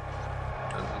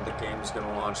then the game's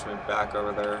gonna launch me back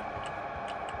over there.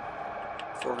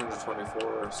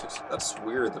 424, 60. That's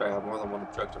weird that I have more than one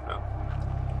objective now.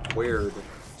 Weird.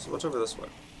 So what's over this way?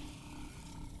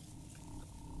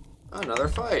 Another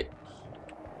fight.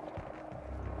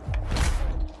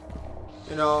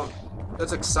 You know,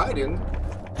 it's exciting.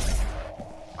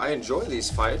 I enjoy these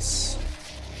fights.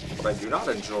 What I do not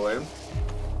enjoy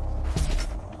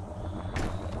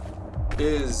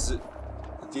is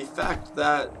the fact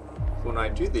that when I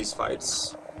do these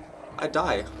fights, I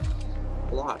die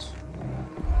a lot.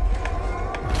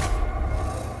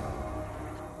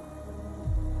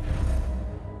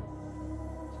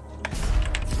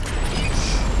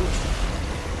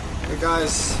 Hey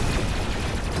guys.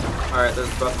 Alright, there's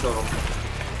a buff totem.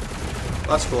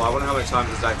 That's cool. I wonder how many times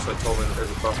it's actually told me that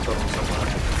there's a buff totem somewhere.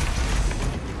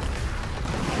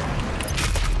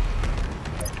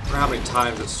 I wonder how many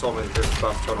times it's told me that there's a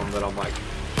buff totem that I'm like,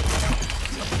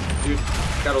 dude,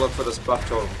 gotta look for this buff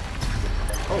totem.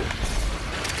 Oh.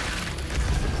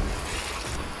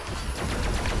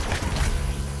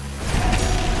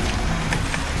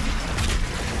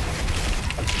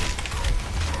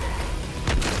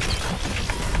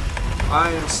 I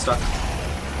am stuck.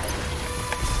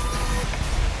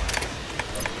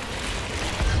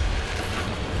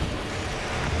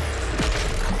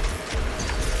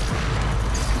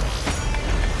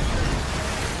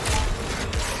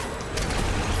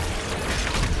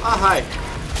 Ah,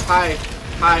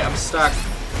 hi, I'm stuck.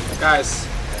 Guys,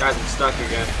 I'm stuck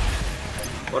again.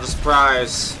 What a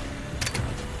surprise.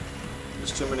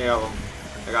 There's too many of them.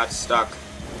 I got stuck.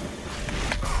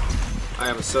 I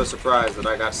am so surprised that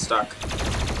I got stuck.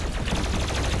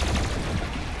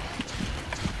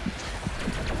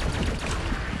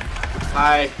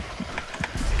 Hi.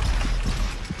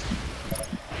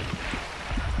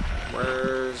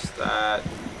 Where's that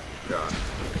gun?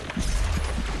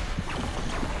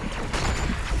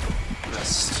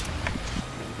 Missed.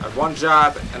 I had one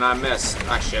job and I missed.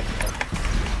 Ah, shit.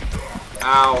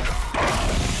 Ow.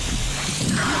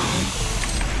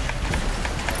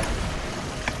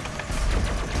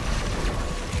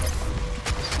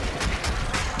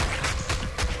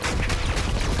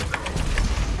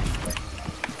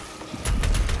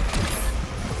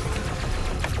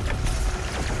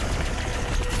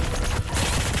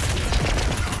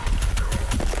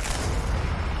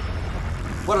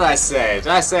 What did I say? Did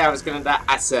I say I was gonna die?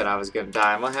 I said I was gonna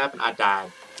die. And what happened? I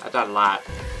died. I died a lot.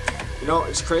 You know,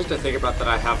 it's crazy to think about that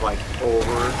I have like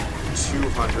over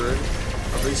 200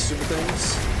 of these stupid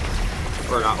things.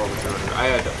 Or not over 200. I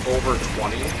had over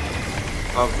 20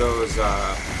 of those,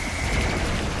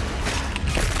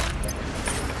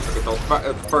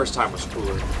 the first time was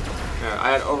cooler. Yeah, I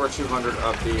had over 200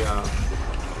 of the,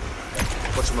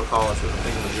 whatchamacallit, the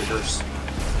thingamajiggers.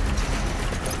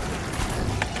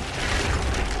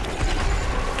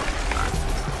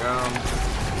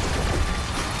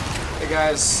 Hey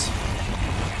guys.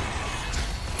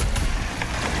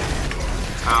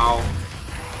 Ow.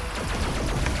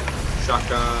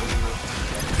 Shotgun.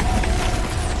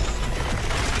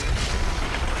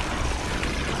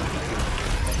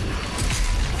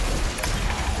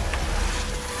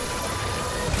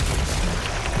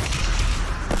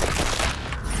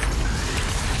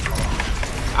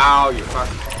 Ow, you fuck.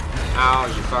 Ow,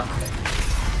 you fuck.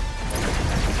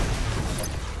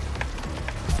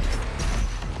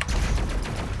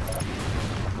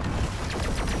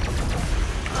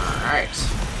 Alright.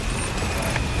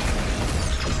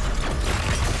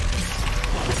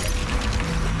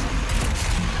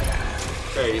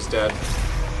 Okay, he's dead.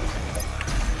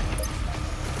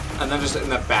 And then just in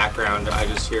the background, I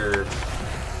just hear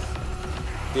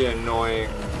the annoying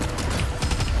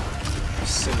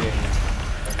singing.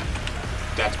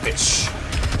 That bitch.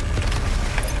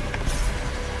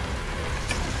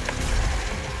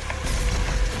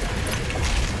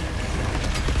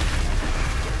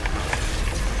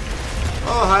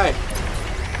 Oh, hi.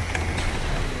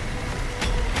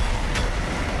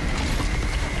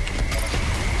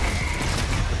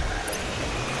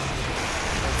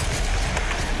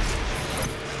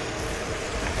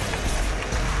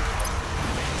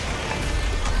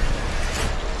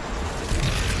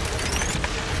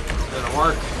 Didn't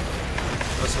work.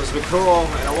 It was supposed to be cool,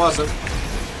 and it wasn't.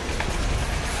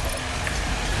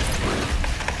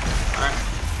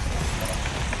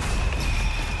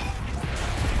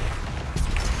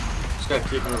 Gotta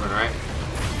keep moving, right?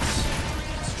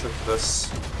 Let's trick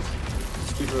this.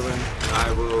 Let's keep moving.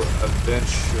 I will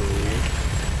eventually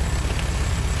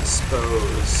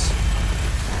dispose.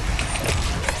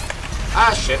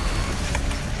 Ah, shit.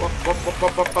 Whoop, whoop, whoop,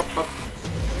 whoop, whoop, whoop, whoop.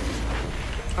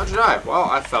 How'd you die? Well,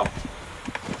 I fell.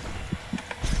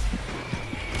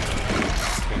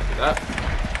 Can't do that.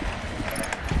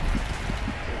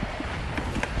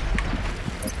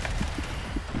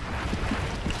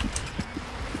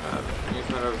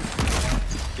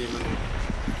 Demon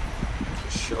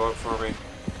show up for me.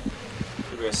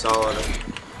 Give me a solid. I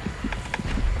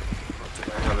don't think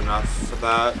I have enough for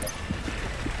that.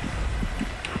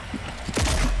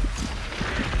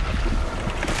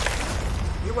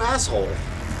 You asshole!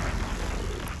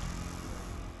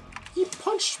 He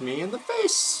punched me in the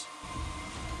face!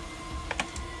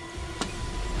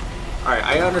 Alright,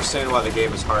 I understand why the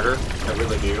game is harder. I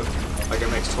really do. Like, it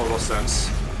makes total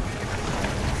sense.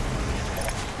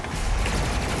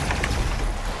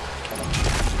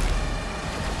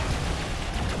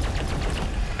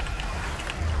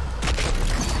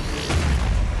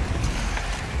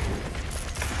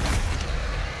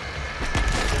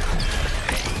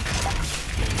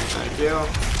 I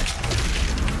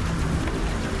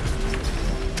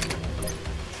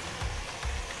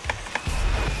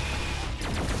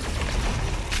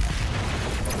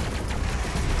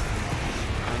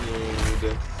need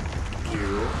you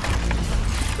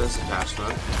this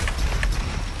attachment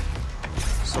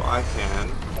so I can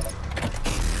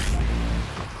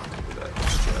do that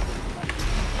extra.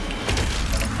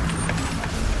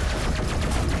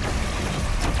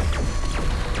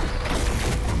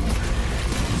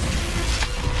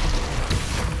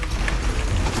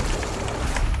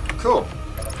 Cool.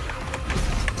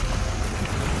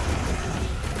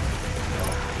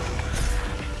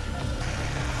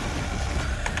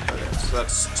 Okay, so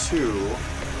that's 2.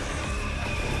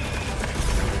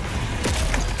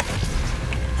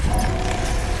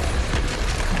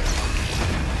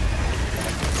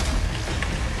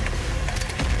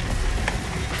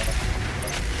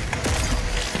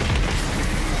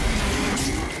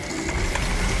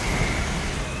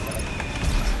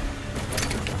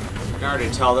 I can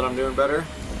already tell that I'm doing better.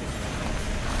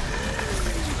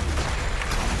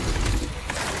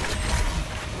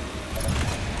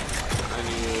 I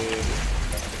need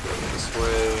to go this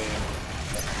way.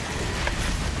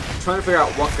 I'm trying to figure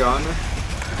out what gun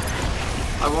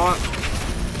I want.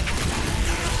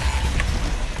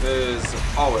 It is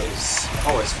always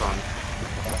fun.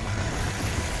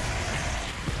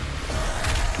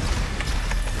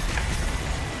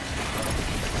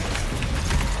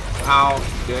 Ow,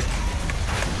 dick.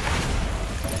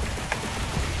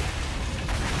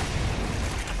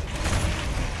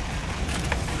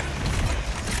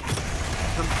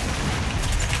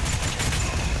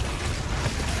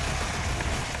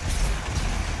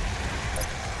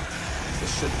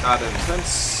 got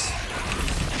intense.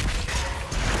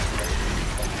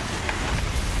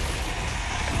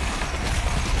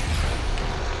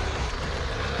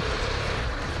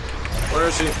 Where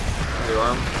is she? There you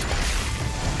are.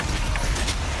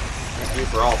 Thank you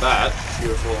for all that.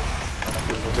 Beautiful,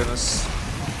 beautiful goodness.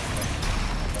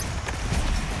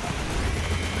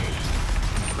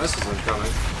 This isn't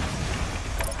coming.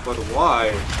 But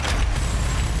why?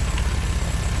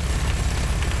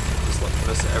 Just let me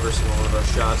miss every single one of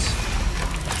those shots.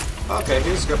 Okay,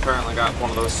 he's apparently got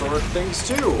one of those sword things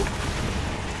too.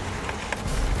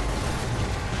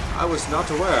 I was not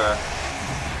aware.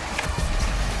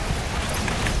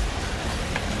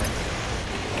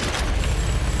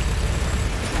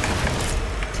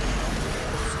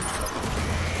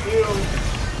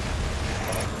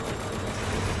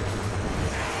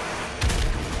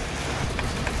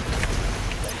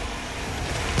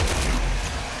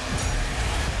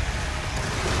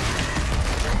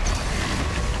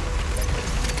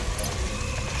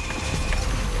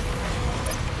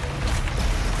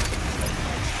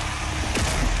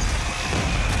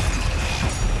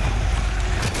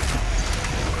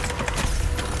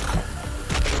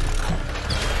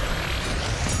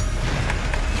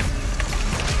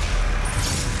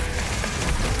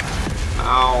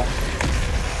 Ow.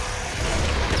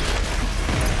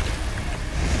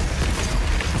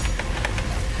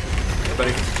 Hey,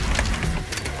 buddy.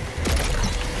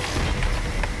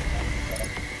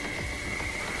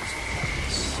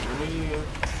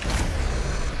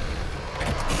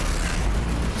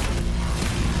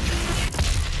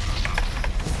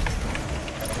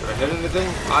 Did I hit anything?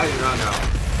 I do not know.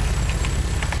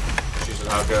 That's usually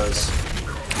how it goes.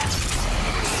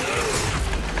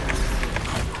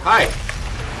 Hi!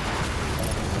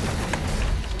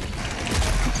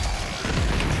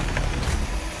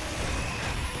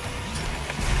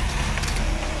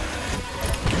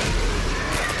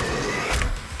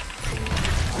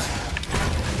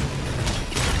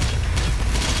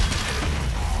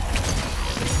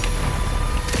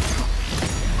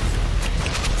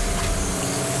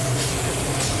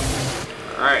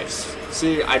 Alright,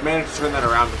 see, I managed to turn that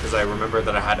around because I remembered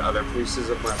that I had other pieces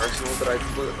of my arsenal that I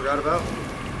completely forgot about.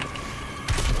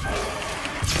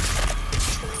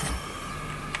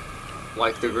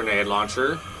 Like the grenade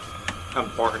launcher,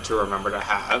 important to remember to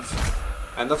have,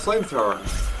 and the flamethrower,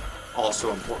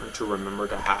 also important to remember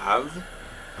to have.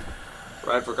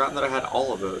 But I'd forgotten that I had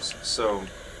all of those, so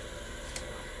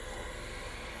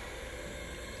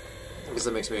I guess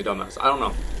that makes me a dumbass. I don't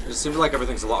know. It just seems like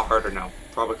everything's a lot harder now,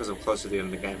 probably because I'm close to the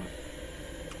end of the game.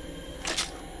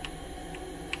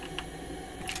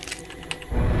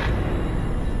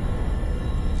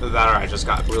 Either that or I just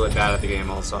got really bad at the game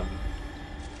all of a sudden.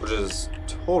 Which is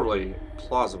totally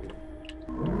plausible.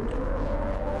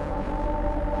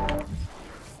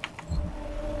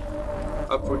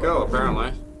 Up we go,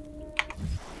 apparently.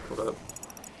 Hold up.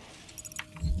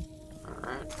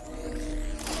 Alright.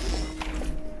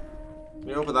 Can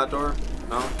you open that door?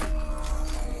 No?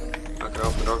 Not gonna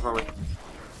open the door for me.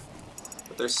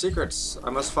 But there's secrets. I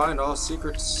must find all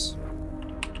secrets.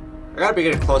 I gotta be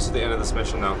getting close to the end of this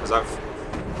mission though, because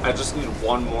I just need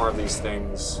one more of these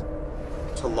things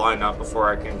to line up before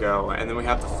I can go, and then we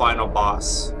have the final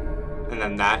boss, and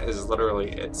then that is literally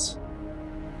it.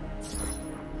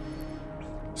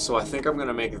 So I think I'm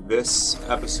gonna make this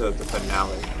episode the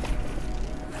finale,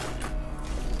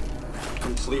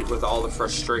 complete with all the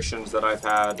frustrations that I've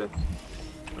had.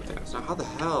 Now how the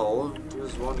hell do you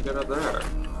just want to get up there?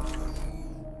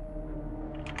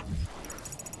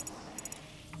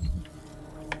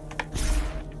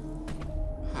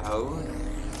 How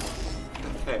the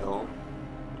hell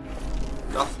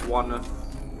doth one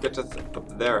getteth up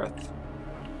thereth?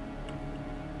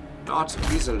 Not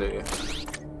easily,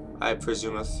 I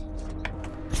presumeth.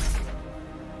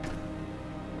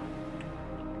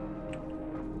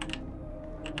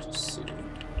 Just see.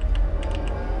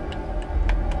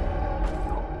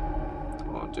 No, I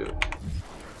won't do it.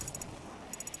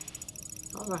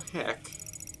 How the heck?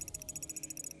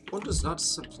 One does not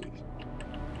simply.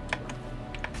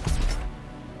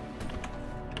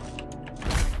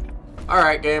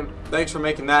 Alright, game. Thanks for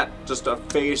making that just a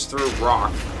phase through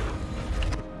rock.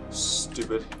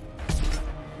 Stupid.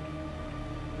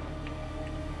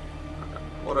 Okay,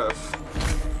 what if?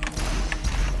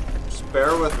 Just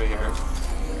bear with me here.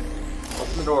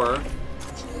 Open the door.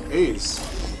 Jeez.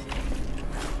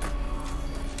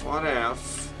 What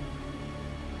if?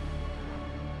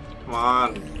 Come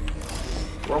on.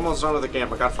 We're almost done with the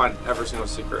game. I gotta find every single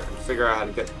secret and figure out how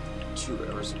to get to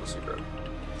every single secret.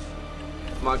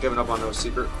 I'm not giving up on no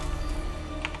secret.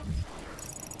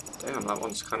 Damn, that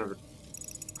one's kind of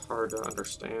hard to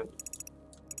understand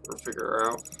or figure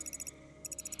out.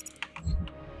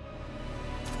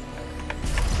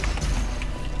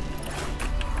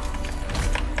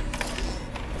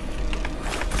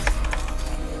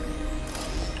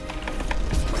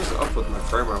 What is up with my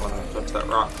frame rate when I touch that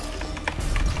rock?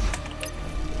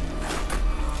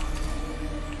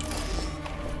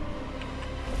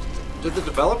 Did the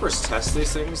developers test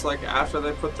these things like after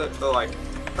they put they're like,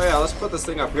 oh yeah, let's put this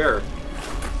thing up here.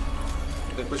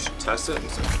 I think we should test it and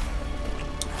see.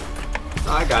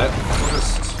 No, I got it.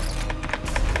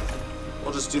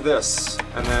 We'll just do this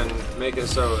and then make it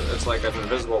so it's like an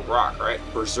invisible rock, right?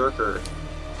 Berserker.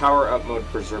 Power up mode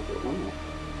Berserker. Ooh.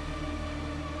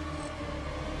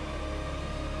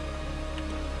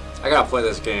 I gotta play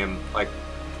this game like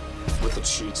with the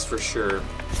cheats for sure.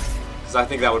 Because I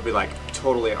think that would be like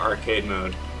totally arcade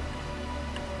mode.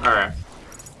 Alright.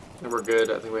 I think we're good.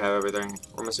 I think we have everything.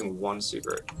 We're missing one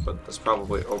secret, but that's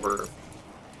probably over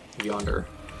yonder.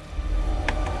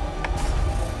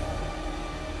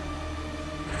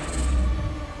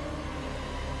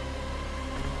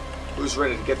 Who's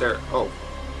ready to get there? Oh.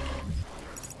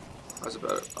 I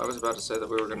was about to say that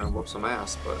we were gonna whoop some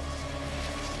ass, but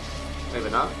maybe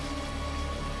not.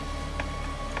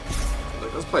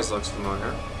 Like, this place looks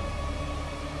familiar.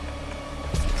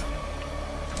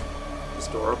 Is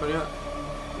the door open yet?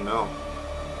 No.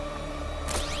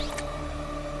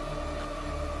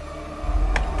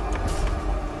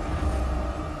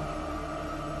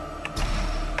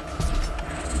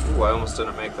 Ooh, I almost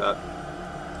didn't make that.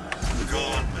 The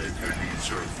Khan Makyr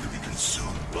needs Earth to be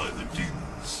consumed by the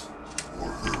demons, or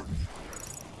her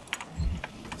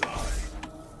die.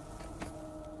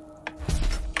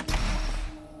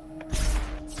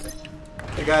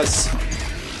 Hey guys.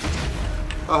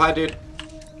 Oh, hi dude.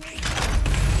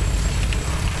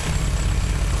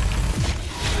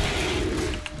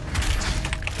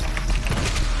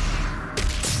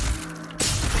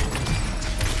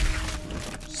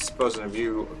 Disposing of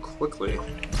you quickly.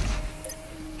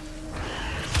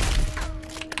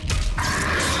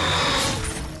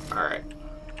 Alright.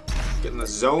 Get in the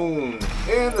zone.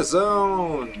 In the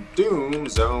zone. Doom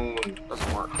zone.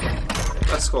 Doesn't work.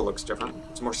 That skull looks different.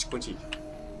 It's more squinty.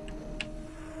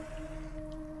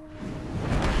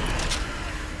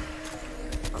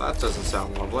 Oh, that doesn't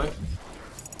sound lovely.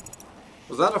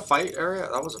 Was that a fight area?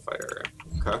 That was a fight area.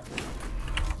 Okay.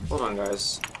 Hold on,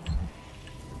 guys.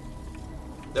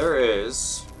 There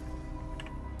is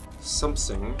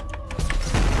something.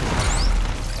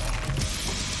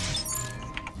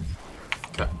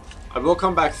 Okay. I will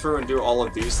come back through and do all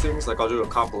of these things. Like I'll do a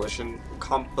compilation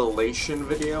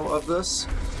video of this,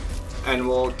 and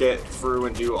we'll get through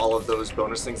and do all of those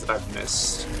bonus things that I've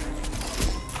missed.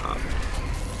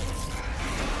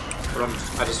 But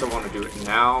I just don't want to do it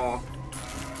now.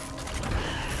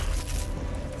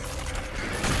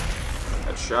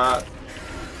 Headshot.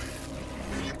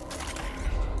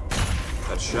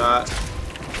 Headshot.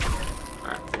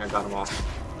 Alright, I think I got them all.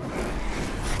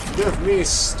 Give me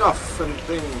stuff and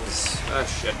things. Ah,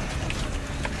 shit.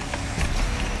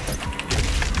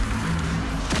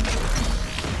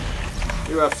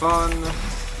 You have fun.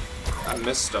 I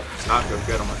missed stuff. It's not doing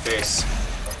good on my face.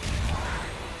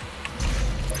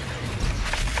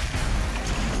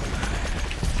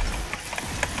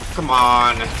 Come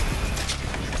on.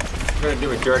 You're gonna do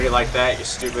me dirty like that, you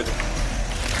stupid.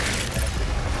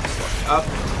 Up.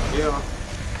 Yeah.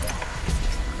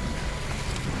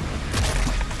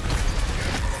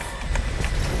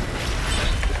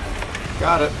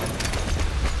 Got it.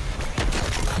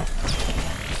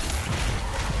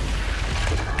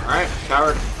 Alright,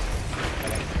 coward.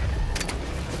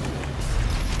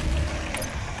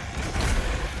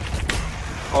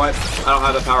 Oh wait, I don't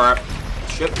have the power up.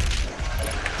 Shit.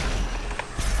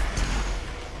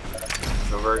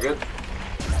 No, very good.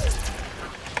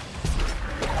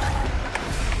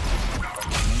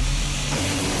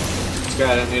 This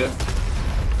guy, I didn't need it.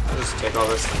 I'll just take all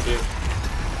this, thank you.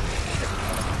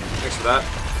 Thanks for that.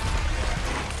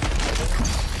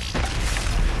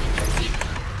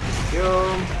 Thank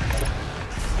you.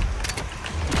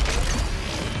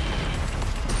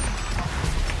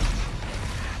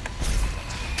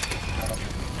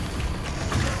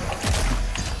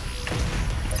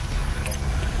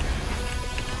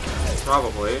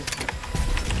 Probably.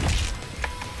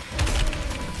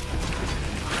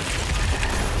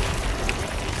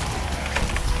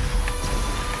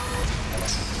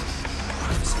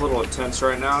 It's a little intense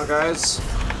right now, guys.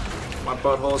 My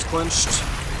butthole is clenched.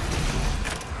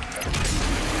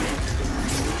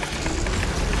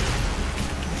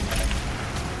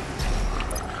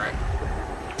 Alright.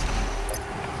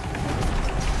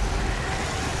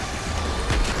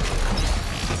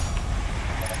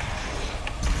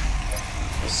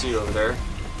 over there.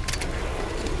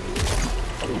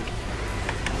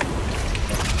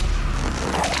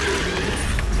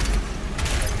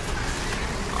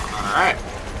 Alright.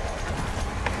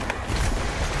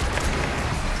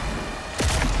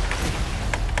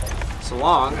 So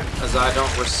long as I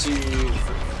don't receive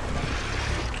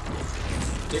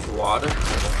dickwad,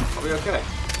 I'll be okay.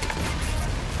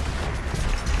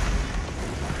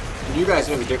 And you guys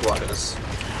know who dickwad is.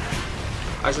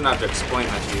 I shouldn't have to explain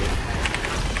that to you.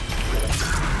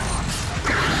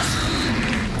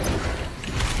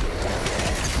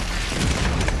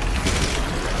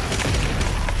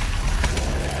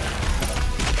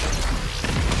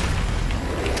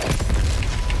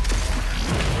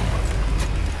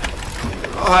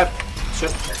 Oh, hi.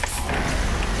 Shit.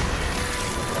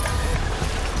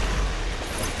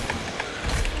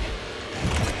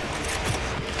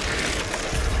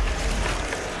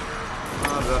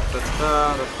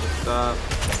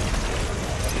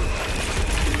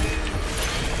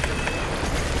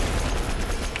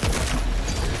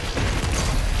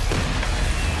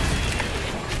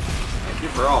 Thank you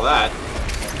for all that.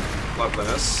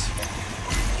 Loveliness.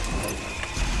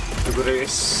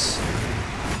 Goodness.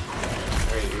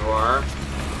 There you are.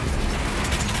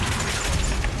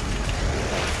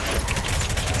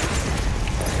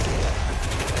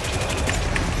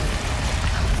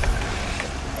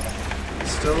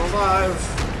 Still alive.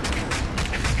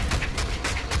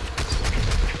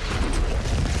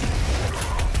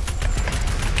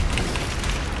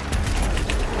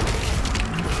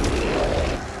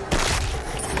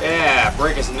 Yeah,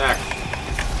 break his neck.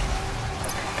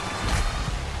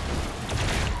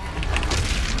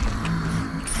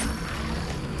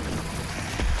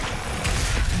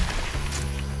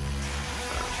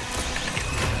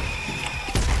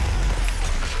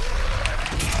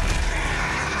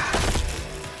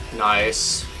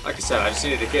 Nice. Like I said, I just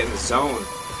needed to get in the zone.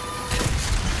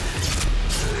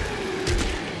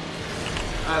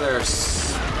 Hi there,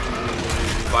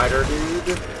 spider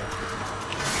dude.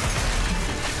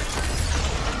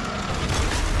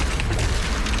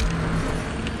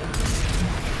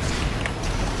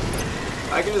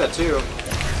 I can do that too.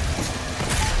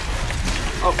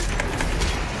 Oh.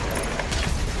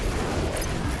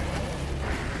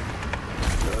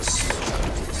 Just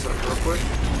check this up real quick.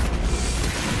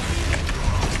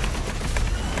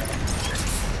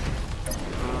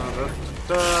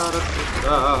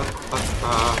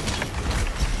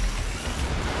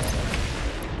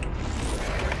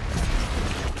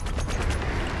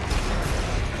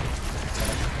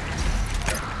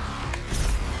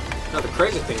 Now the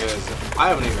crazy thing is, I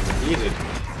haven't even needed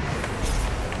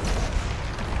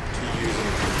to use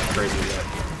anything crazy yet.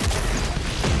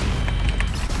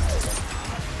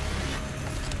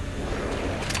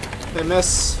 Hey,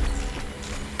 miss.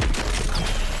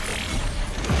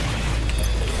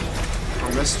 Or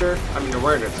mister? I mean, you're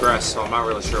wearing a dress, so I'm not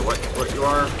really sure what you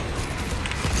are.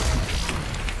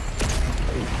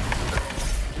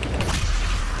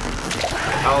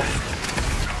 Health.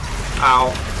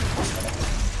 Ow.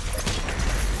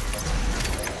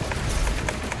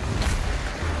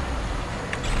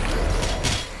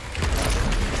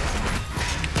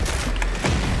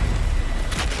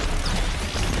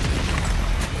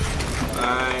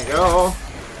 There you go.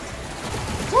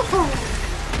 Woohoo!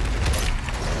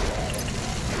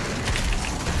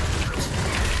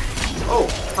 Oh,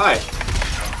 hi.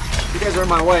 You guys are in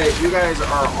my way. You guys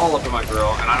are all up in my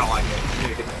grill, and I don't like it. You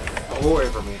need to get the hell away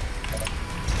from me.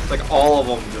 It's like all of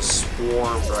them just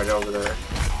swarmed right over there.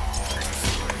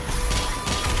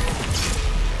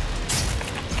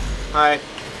 Hi.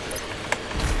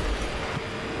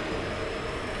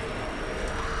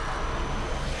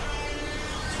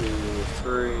 Two,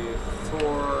 three,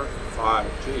 four, five.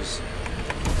 Jeez.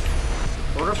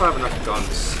 I wonder if I have enough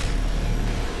guns.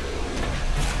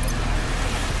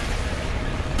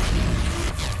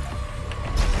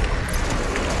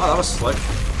 Oh, that was slick.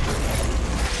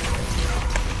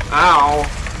 Ow!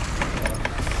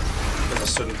 Guess I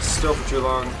stood still for too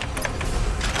long.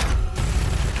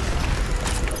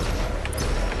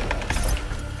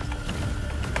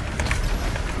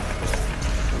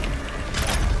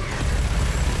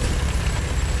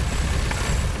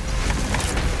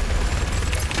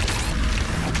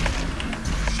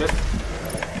 Shit.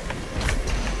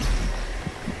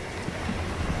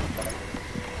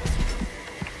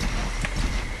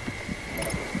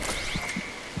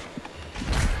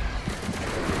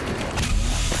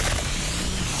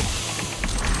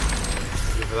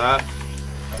 For that.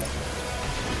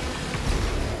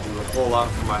 Do a whole lot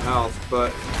for my health,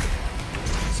 but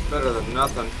it's better than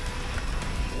nothing.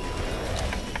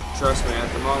 Trust me,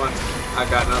 at the moment, I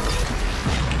got nothing.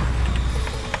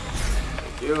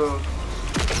 you.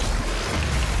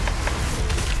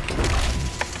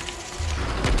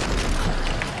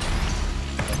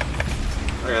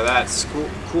 Look at that,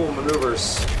 cool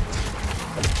maneuvers.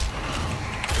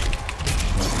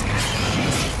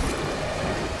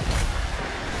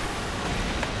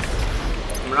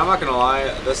 I mean, I'm not gonna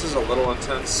lie, this is a little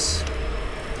intense.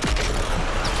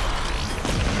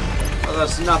 But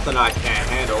that's nothing I can't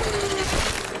handle.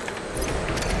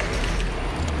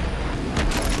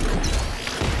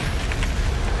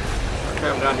 Okay,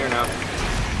 I'm down here now.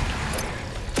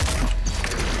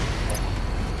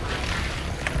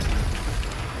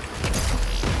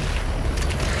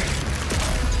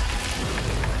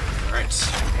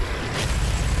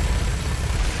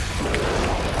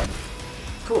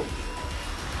 Cool.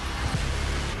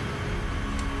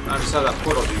 I just have that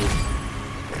portal view.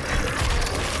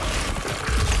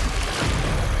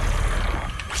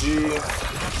 G.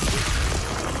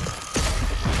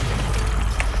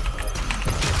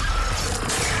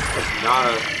 That's not a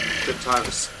good time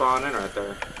to spawn in right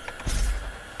there.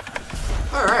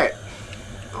 Alright.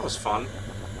 That was fun.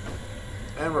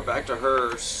 And we're back to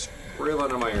her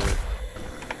squealing in my ear.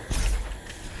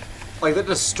 Like, they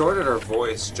distorted her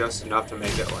voice just enough to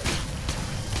make it, like,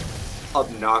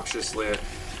 obnoxiously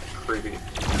creepy.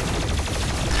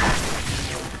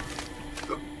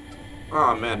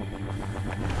 Oh, man.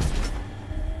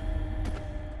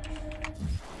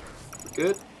 We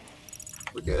good?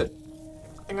 We're good.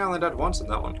 I think I only died once in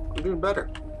that one. I'm doing better.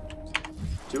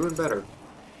 Doing better.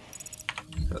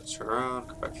 Let's turn around,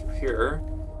 come back through here.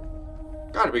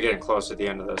 Gotta be getting close to the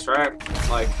end of this, right?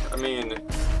 Like, I mean...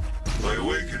 By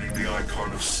awakening the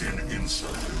icon of sin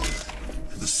inside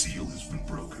you, the seal has been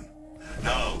broken.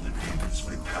 Now the demons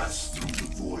may pass through the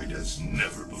void as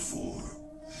never before.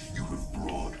 You have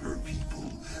brought her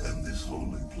people and this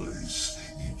holy place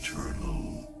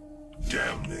eternal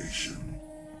damnation.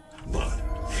 But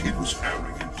it was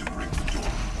arrogant to bring the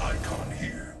dormant icon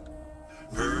here.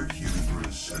 Her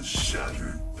hubris has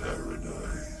shattered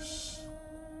paradise.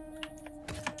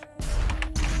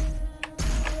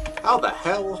 How the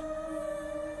hell?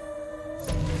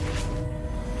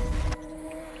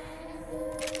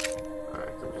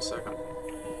 Alright, give me a second.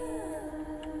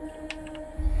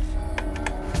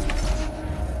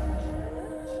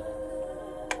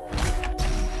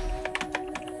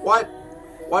 What?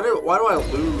 Why do I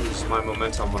lose my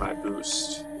momentum when I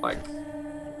boost? Like...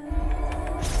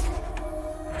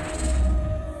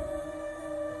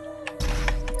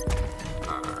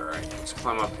 Alright, let's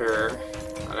climb up here.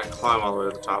 I didn't climb all the way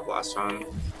to the top last time.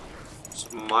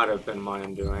 This might have been my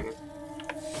undoing.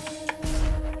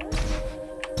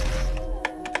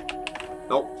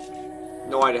 Nope.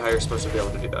 No idea how you're supposed to be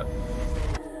able to do that.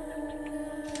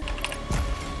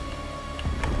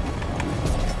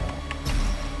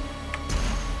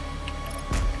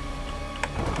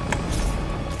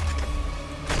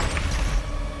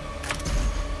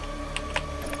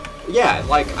 Yeah,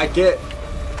 like, I get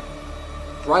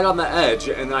right on the edge,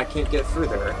 and then I can't get through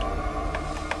there.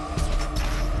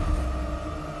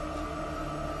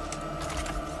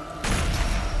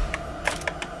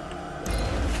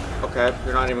 Okay,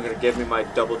 you're not even going to give me my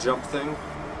double jump thing?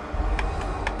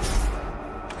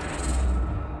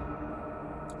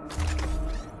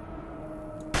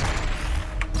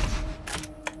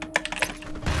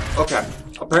 Okay,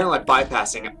 apparently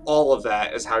bypassing all of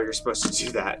that is how you're supposed to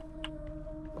do that.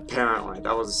 Apparently,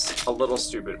 that was a little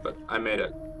stupid, but I made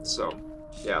it. So,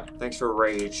 yeah, thanks for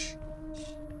rage.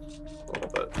 A little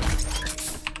bit.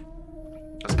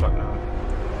 That's fucking on.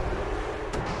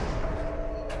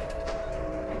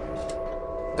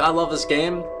 I love this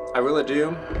game, I really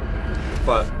do,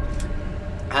 but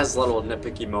it has little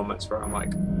nitpicky moments where I'm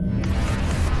like,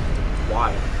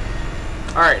 why?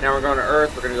 Alright, now we're going to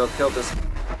Earth, we're gonna go kill this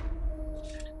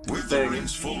With the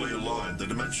rings fully aligned, the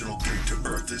dimensional gate to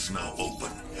Earth is now open.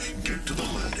 Get to the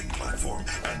landing platform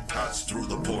and pass through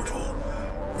the portal.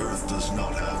 Earth does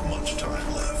not have much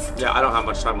time left. Yeah, I don't have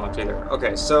much time left either.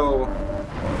 Okay, so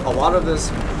a lot of this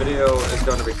video is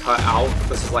going to be cut out.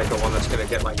 This is like the one that's going to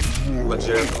get like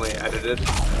legitimately edited.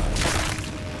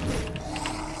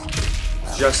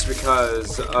 Just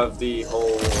because of the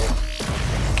whole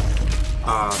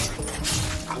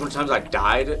how many times I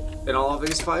died in all of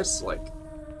these fights. Like,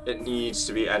 it needs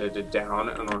to be edited down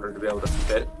in order to be able to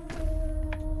fit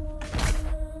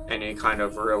any kind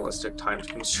of realistic time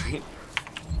constraint.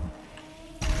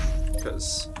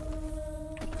 Because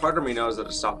part of me knows that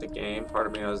it's not the game, part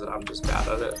of me knows that I'm just bad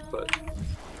at it, but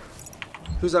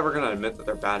who's ever going to admit that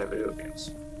they're bad at video games?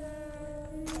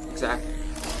 Exactly.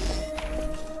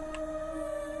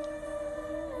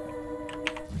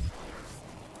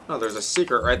 No, there's a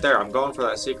secret right there. I'm going for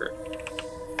that secret.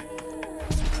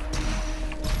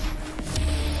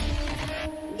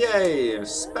 Yay!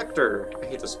 Spectre! I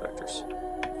hate the specters.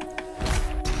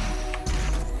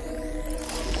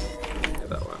 Get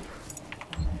that one.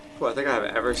 Cool, I think I have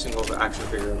every single action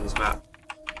figure in this map.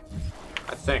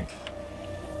 I think.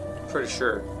 Pretty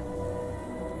sure.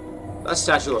 That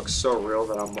statue looks so real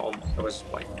that I was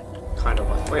like, kind of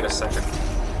like, wait a second.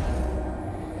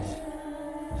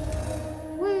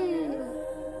 Whee!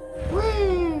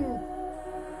 Whee!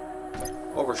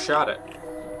 Overshot it.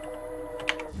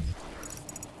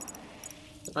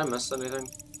 Did I miss anything?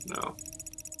 No.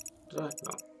 Did I?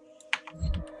 No.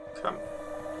 Come.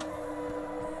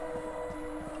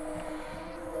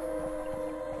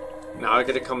 Now I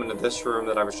get to come into this room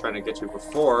that I was trying to get to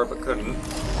before, but couldn't.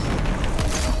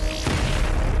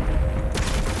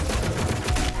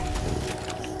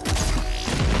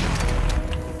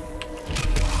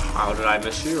 How did I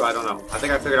miss you? I don't know. I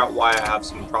think I figured out why I have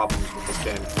some problems with this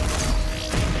game.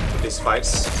 With these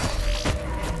fights.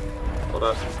 Hold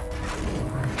up.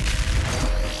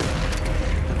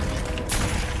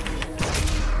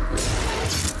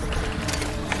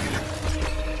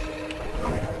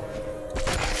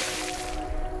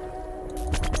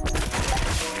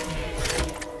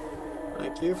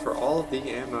 Thank you for all of the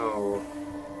ammo.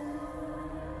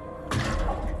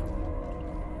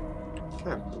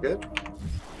 Okay, we're good?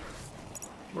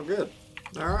 We're good.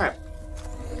 Alright.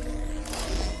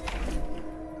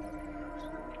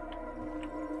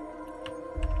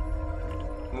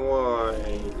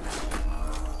 Wait.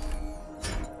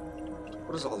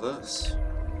 What is all this?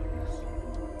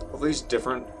 All these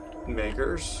different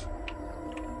makers?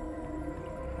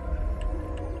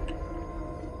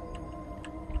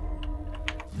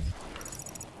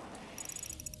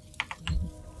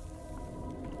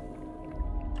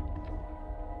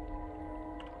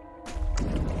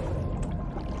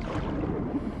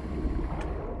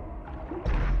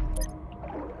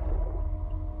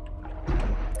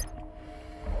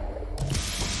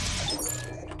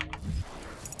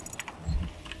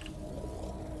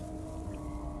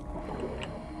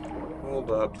 Hold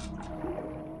up.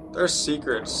 There's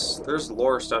secrets. There's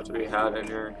lore stuff to be had in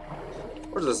here.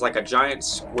 What is this, like a giant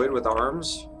squid with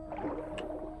arms?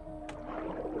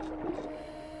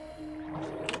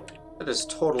 It is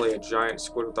totally a giant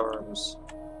squid with arms.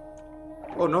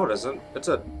 Oh, no, it isn't. It's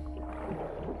a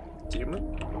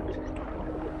demon?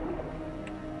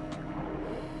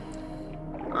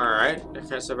 Alright. I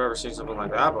can't say I've ever seen something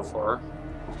like that before.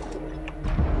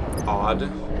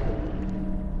 Odd.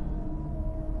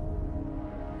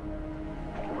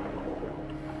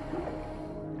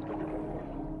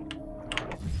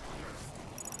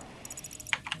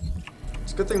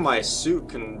 It's a good thing my suit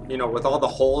can, you know, with all the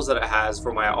holes that it has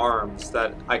for my arms,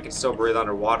 that I can still breathe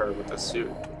underwater with this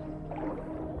suit.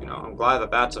 You know, I'm glad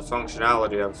that that's a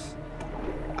functionality of...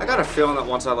 I got a feeling that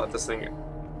once I let this thing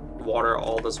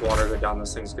all this water go down,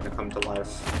 this thing's gonna come to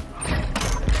life.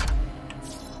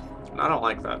 And I don't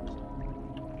like that.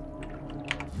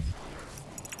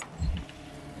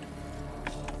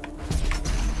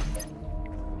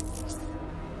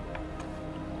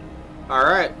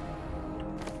 Alright.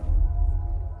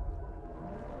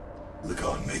 The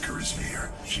Khan Makyr is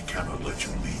near. She cannot let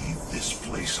you leave this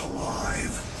place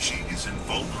alive. She is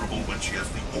invulnerable when she has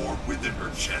the orb within her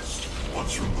chest.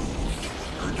 Once removed,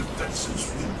 her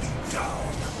defenses will be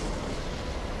down.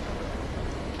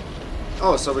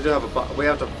 Oh, so we do have we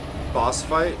have to boss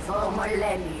fight? For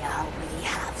millennia we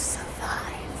have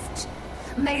survived.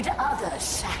 Made others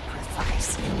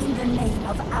sacrifice in the name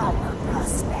of our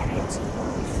prosperity.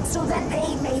 So that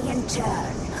they may in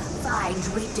turn find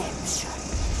redemption.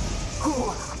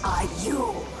 Who are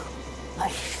you? A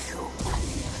human,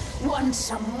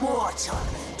 once a mortal,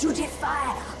 to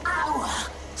defy our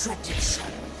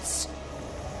traditions.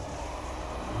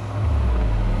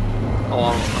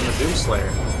 Oh, I'm the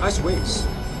Doomslayer. Nice wings.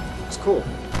 It's cool.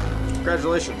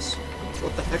 Congratulations.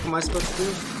 What the heck am I supposed to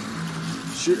do?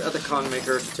 Shoot at the Khan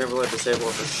Makyr to temporarily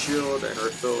disable her shield and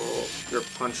refill your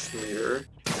punch meter.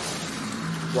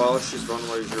 While she's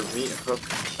vulnerable, use your meat hook.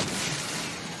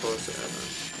 Close to Evan.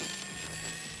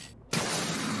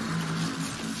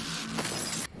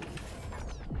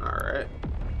 Alright.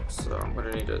 So I'm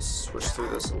gonna need to switch through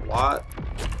this a lot.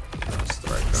 That's the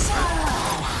right gun.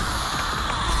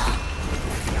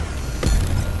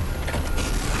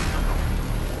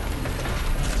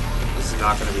 This is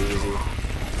not gonna be easy.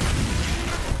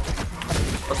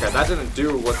 Okay, that didn't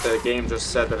do what the game just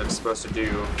said that it's supposed to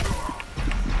do.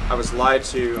 I was lied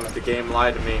to. The game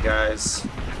lied to me, guys.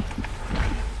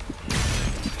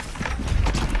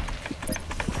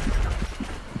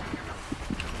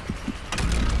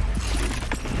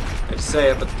 I'd say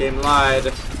it, but the game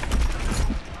lied.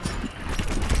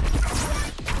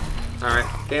 Alright,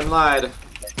 game lied.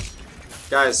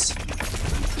 Guys,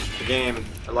 the game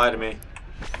lied to me.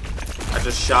 I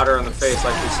just shot her in the face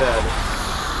like you said.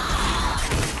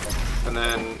 And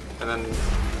then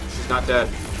she's not dead.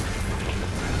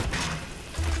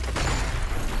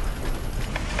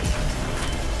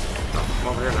 Oh, I'm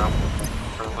over here now.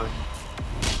 Apparently.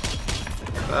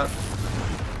 That.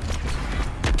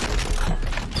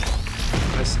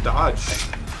 Nice dodge.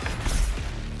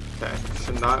 Okay,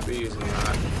 should not be using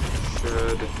that.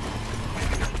 Should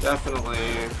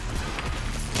definitely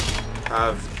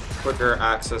have quicker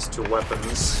access to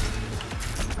weapons.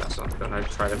 That's not the gun I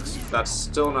tried. That's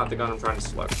still not the gun I'm trying to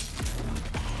select.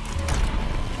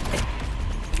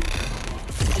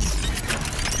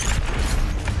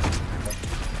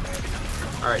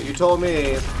 Alright, you told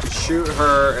me to shoot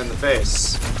her in the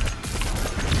face.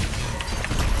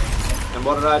 And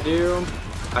what did I do?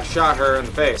 I shot her in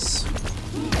the face.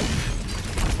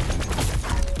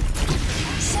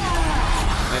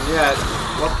 And yet,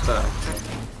 what the heck?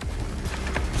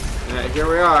 Yeah, here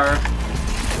we are.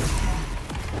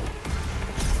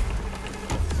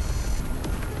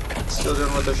 Still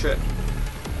dealing with their shit.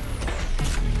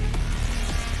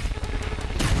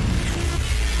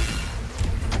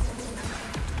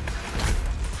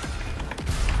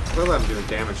 Clearly I'm doing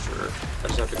damage to her. I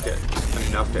just have to get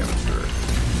enough damage to her.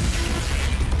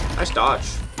 Nice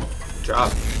dodge. Good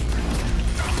job.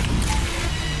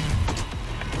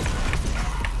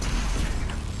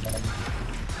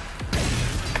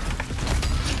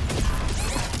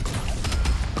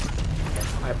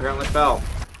 I apparently fell.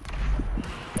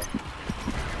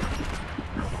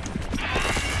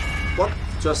 What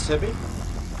just hit me?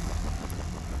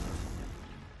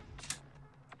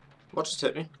 What just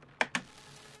hit me?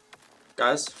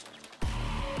 Guys?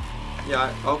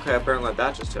 Yeah, okay, apparently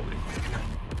that just hit me.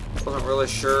 Wasn't really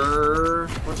sure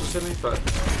what just hit me, but...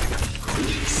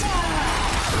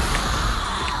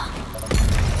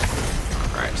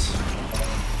 Alright.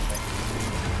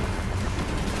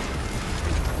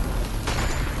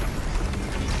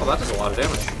 Well, that does a lot of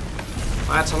damage.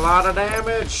 That's a lot of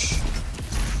damage!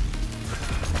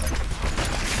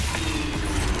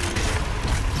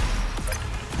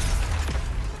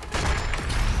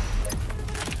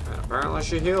 And apparently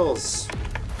she heals.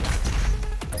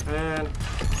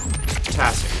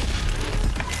 Fantastic.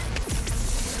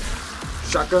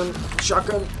 Shotgun!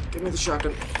 Shotgun! Give me the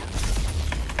shotgun.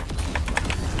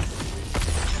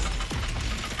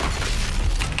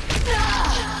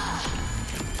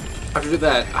 After do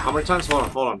that, how many times?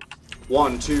 Hold on.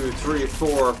 1, 2, 3,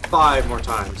 4, 5 more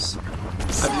times.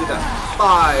 After do that,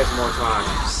 5 more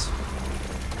times.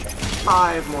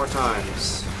 5 more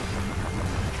times.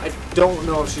 I don't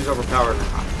know if she's overpowered or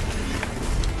not.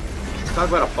 Let's talk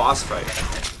about a boss fight.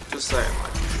 Just saying,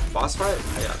 like, boss fight?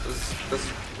 Yeah, this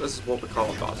is what we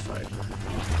call a boss fight.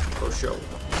 For sure.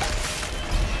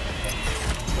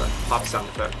 That pop sound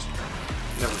effect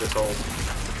never gets old.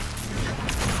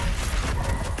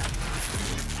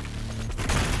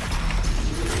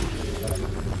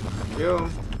 You.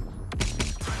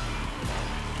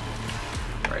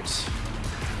 Right.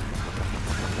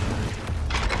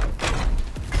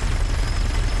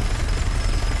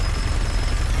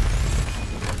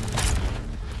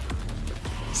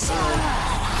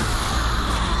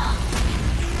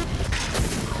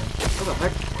 What the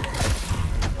heck?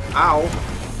 Ow.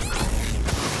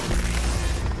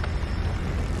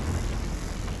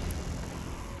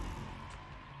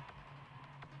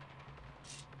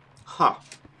 Huh.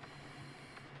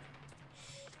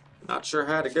 Not sure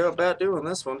how to go about doing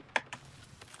this one.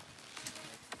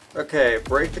 Okay,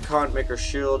 break the Khan Makyr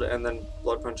shield and then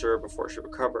blood punch her before she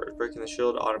recovers. Breaking the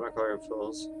shield automatically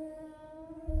refills.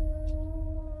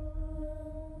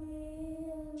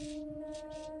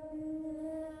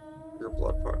 Your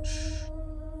blood punch.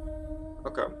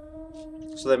 Okay.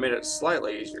 So they made it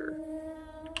slightly easier.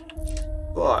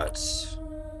 But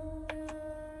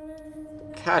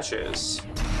the catch is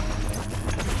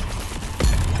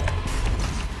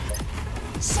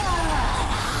what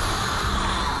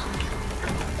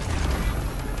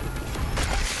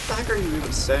the heck are you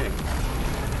even saying?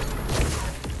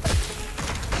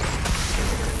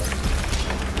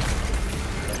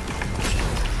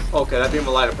 Okay, that beam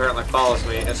of light apparently follows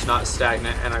me. It's not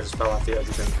stagnant, and I just fell off the edge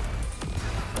again.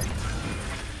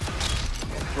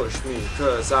 Push me,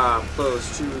 cause I'm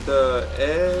close to the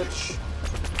edge.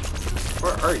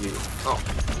 Where are you? Oh.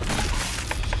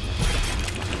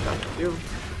 Got you.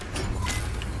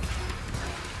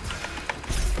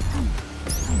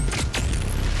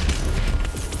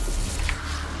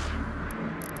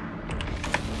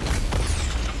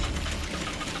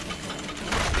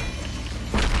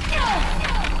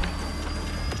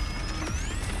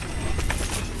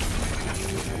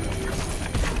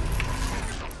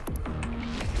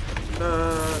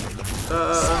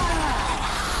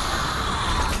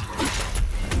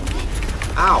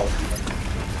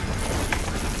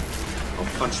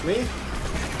 me?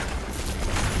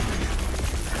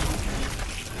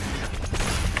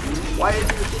 Why did you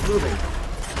keep moving?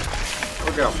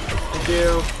 There we go. Thank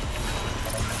you.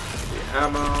 The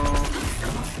ammo.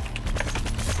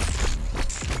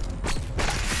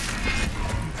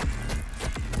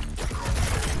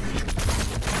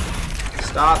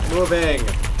 Stop moving!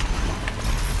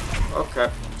 Okay,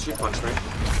 she punched me.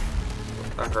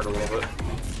 That hurt a little bit.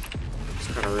 It's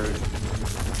kind of rude.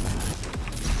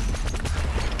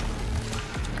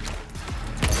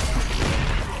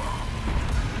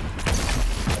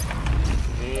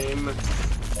 Aim.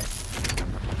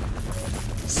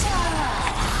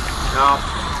 No.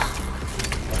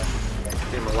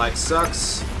 Beam of light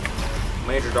sucks.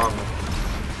 Major dongle.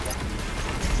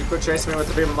 Could you quit chasing me with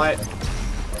the beam of light?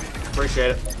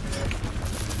 Appreciate it.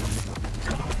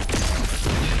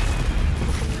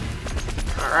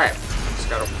 Alright. Just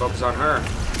gotta focus on her.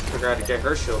 Figure out how to get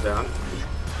her shield down.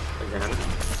 Again.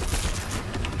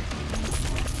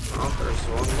 Oh, there's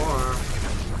one more.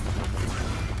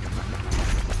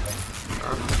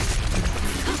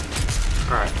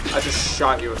 Alright. I just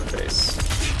shot you in the face.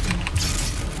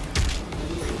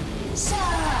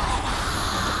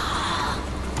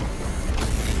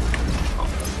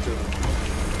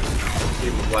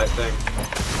 Beam of light thing.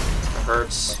 It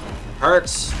hurts.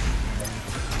 Hurts!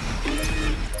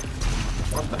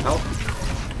 What the hell?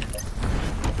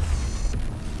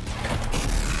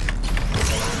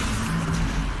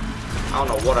 I don't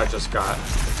know what I just got.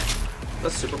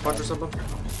 That's super punch or something?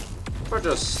 Or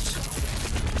just...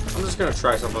 I'm just gonna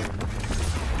try something.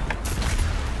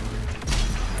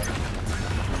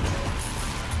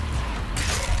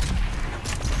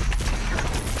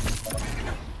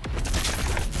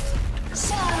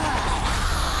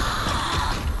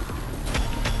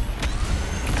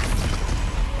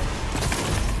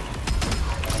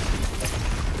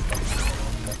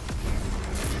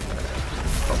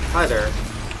 Hi there,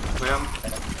 ma'am.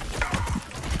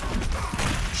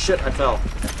 Shit, I fell.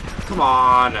 Come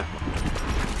on.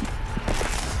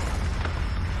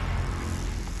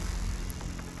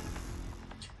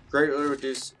 Greatly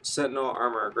reduce sentinel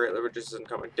armor. Greatly reduces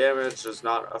incoming damage. Does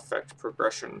not affect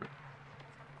progression.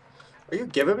 Are you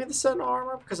giving me the sentinel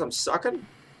armor because I'm sucking?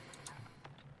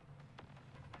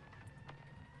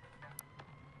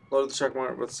 Load the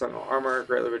checkpoint with sentinel armor.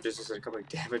 Greatly reduces incoming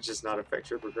damage. Does not affect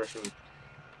your progression.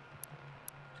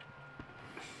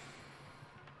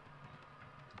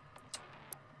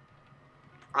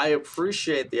 I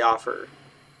appreciate the offer,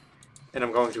 and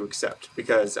I'm going to accept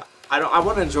because I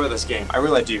want to enjoy this game. I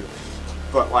really do,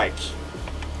 but like,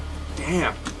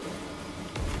 damn.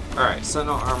 All right,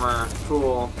 sentinel armor,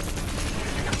 cool.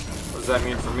 What does that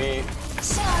mean for me?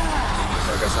 So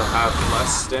I guess I'll have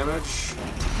less damage.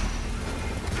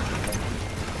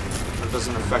 It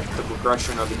doesn't affect the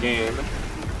progression of the game,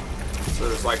 so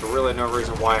there's like really no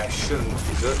reason why I shouldn't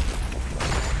use it.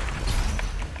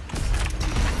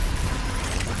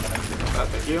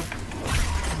 Thank you.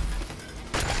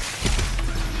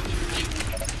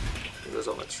 There's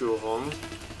only 2 of them.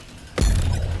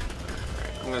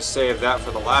 Right, I'm gonna save that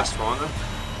for the last one.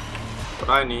 But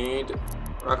I need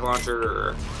rocket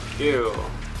launcher. Ew.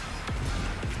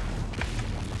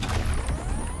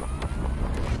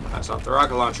 That's not the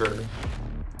rocket launcher.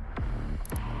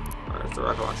 Where's the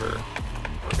rocket launcher? There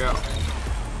we go.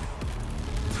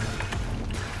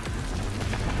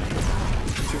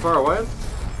 Too far away?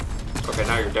 Okay,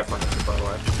 now you're definitely too far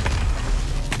away.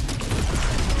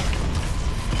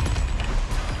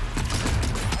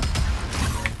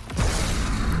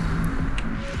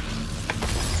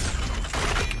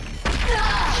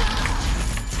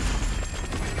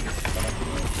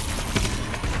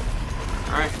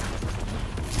 Alright.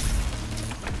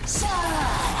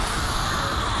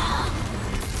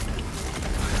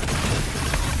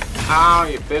 Ow,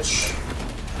 you bitch.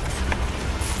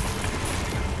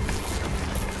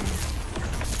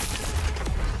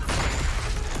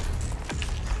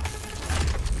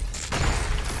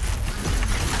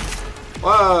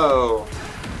 Whoa!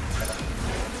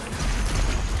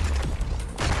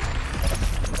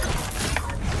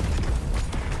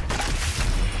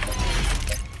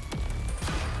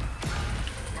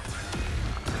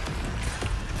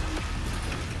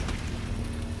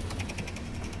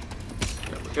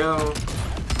 There we go.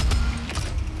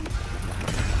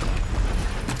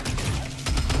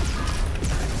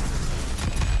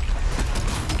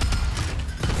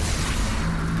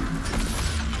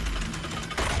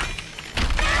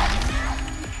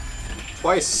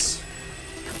 Twice.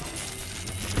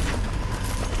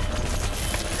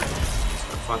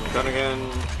 Find the gun again.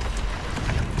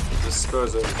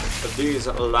 Dispose of these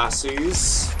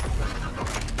lassies.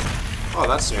 Oh,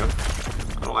 that's new.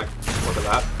 I don't don't like look at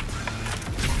that.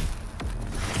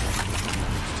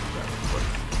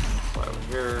 Fly over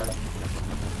here.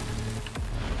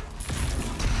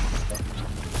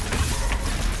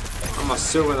 I'm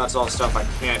assuming that's all stuff I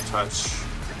can't touch.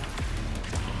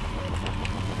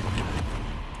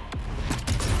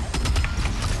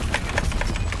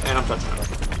 And I'm touching it.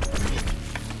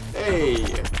 Hey!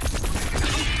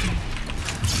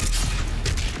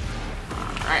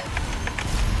 Alright.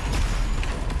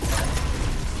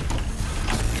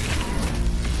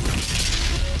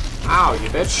 Ow, you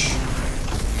bitch.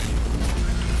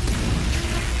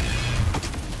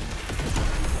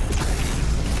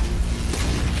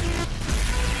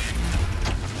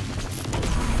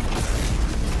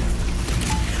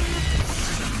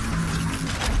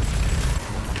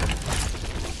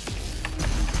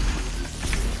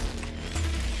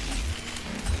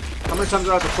 How many times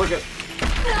do I have to click it?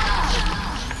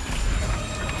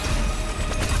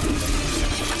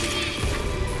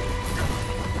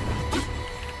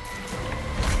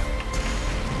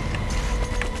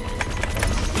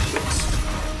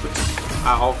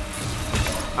 Ow.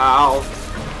 Ow.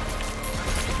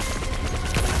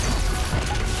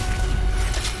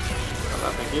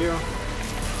 Thank you.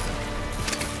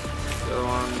 The other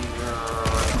one,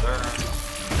 right there.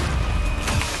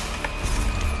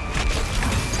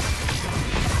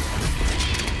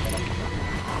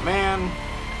 Oh, man.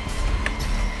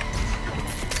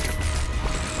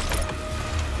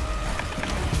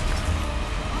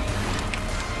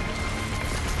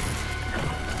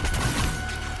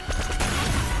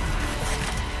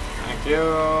 Thank you.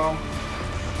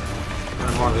 How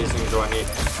many more of these things do I need?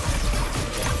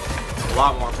 A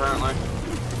lot more, apparently.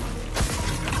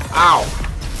 Ow!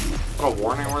 What a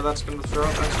warning where that's going to throw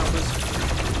up next time, please.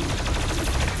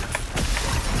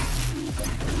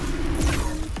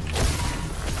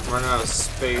 I'm running out of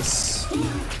space.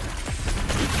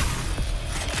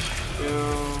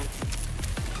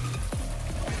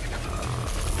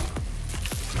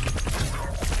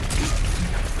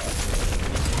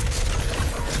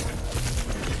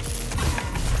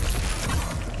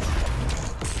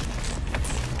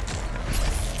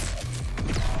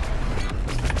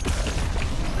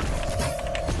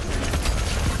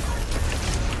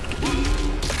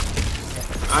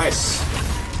 Nice.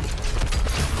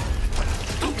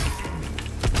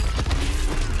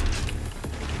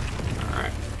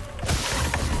 Alright.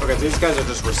 Okay, these guys are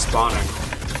just respawning.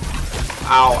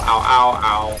 Ow, ow, ow,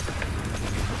 ow.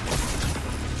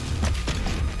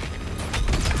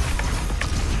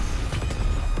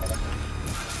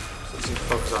 So let's see,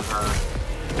 focus on her.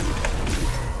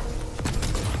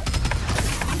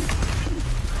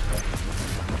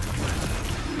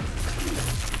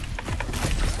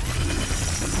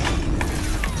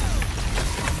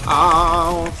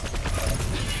 Ow!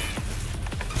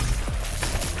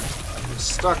 I'm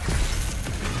stuck.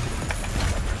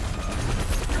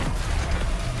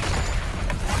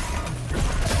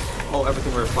 Oh,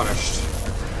 everything replenished.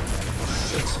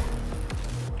 Shit.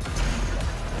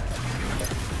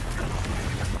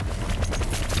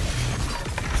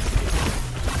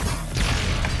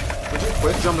 Would you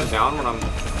quit jumping down when I'm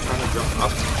trying to jump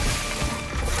up?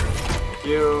 Thank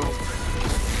you.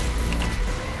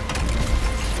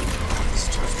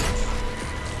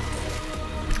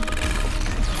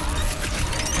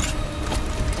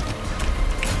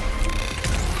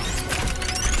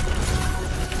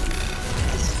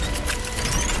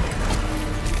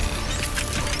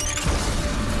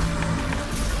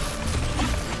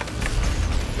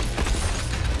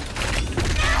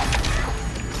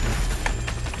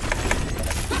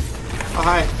 Oh,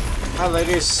 hi. Hi,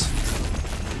 ladies.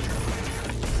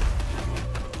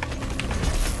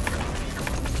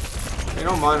 You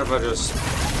don't mind if I just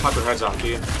pop your heads off, do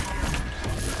you?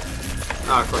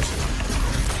 Nah, of course you don't.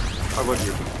 Why would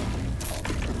you?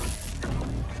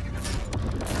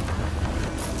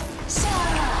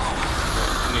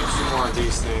 I need 2 more of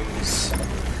these things.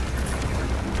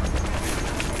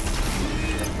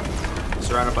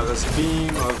 Surrounded by this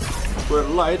beam of red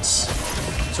lights.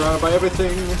 Surrounded by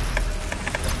everything.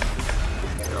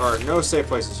 There are no safe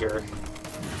places here.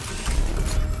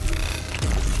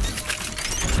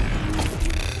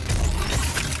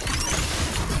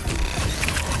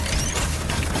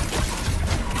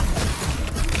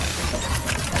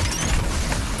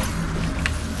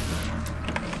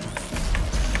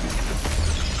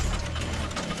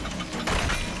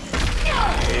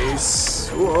 Nice.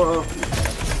 Whoa.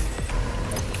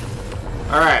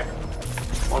 Alright.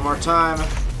 One more time.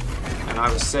 And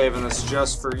I was saving this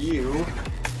just for you,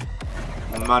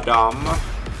 madame.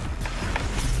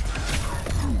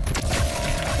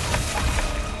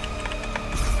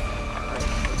 Alright.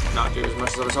 Not do as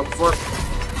much as I was hoping for.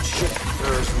 Shit,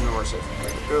 there's nowhere safe.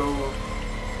 There we go.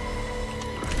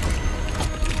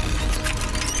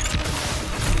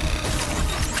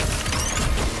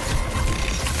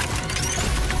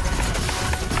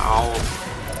 Ow.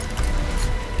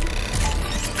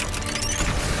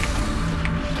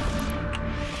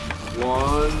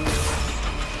 One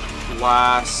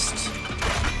last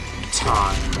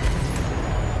time.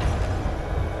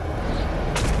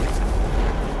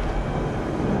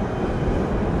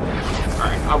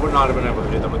 Alright, I would not have been able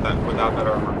to do that without that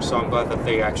armor, so I'm glad that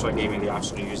they actually gave me the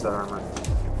option to use that armor.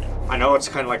 I know it's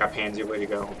kind of like a pansy way to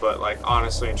go, but like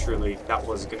honestly and truly, that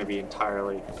was going to be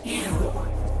entirely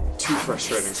too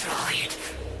frustrating.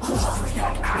 All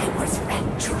that I was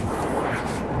meant to rule.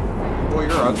 Well,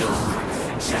 you're ugly.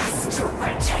 Just to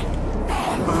protect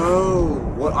them. Oh,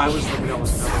 what I was looking at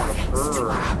was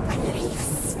never her.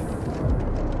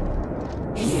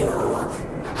 You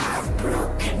have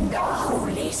broken the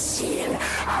holy seal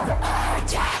of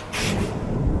Urdak.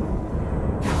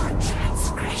 Your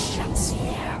transgressions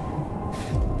here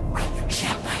will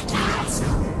jeopardize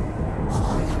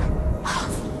all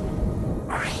of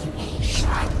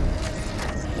creation.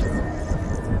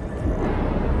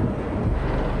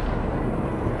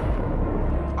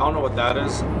 I don't know what that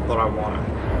is, but I want it.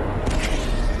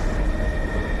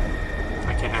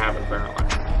 I can't have it apparently.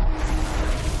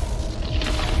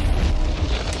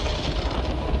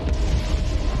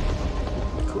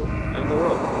 Cool. End of the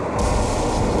world.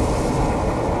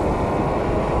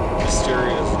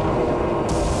 Mysterious.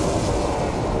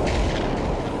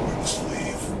 Let's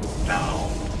leave now.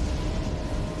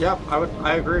 Yeah,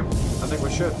 I agree. I think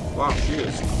we should. Wow, she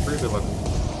is creepy looking.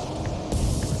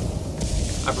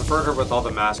 I preferred her with all the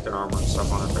mask and armor and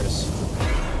stuff on her face.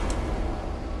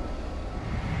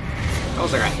 That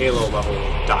was like a Halo level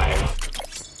dive.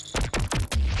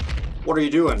 What are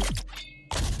you doing?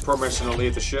 Permission to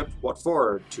leave the ship? What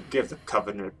for? To give the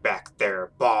Covenant back their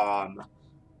bomb.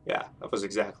 Yeah, that was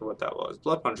exactly what that was.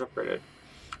 Blood Punch upgraded.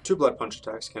 2 Blood Punch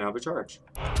attacks can now be charged.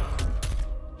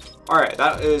 Alright,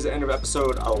 that is the end of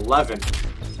episode 11.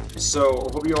 So,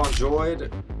 hope you all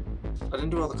enjoyed. I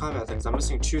didn't do all the combat things. I'm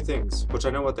missing 2 things, which I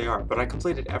know what they are, but I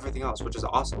completed everything else, which is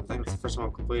awesome. I think it's the first time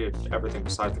I've completed everything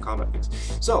besides the combat things.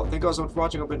 So, thank you all so much for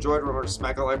watching. Hope you enjoyed. Remember to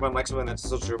smack that like button, like something that's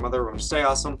social to your mother. Remember to stay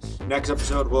awesome. Next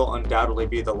episode will undoubtedly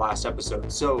be the last episode.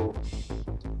 So,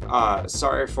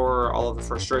 sorry for all of the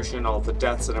frustration, all of the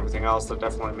deaths and everything else. That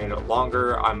definitely made it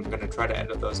longer. I'm going to try to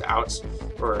edit those out,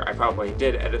 or I probably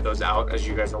did edit those out as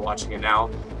you guys are watching it now.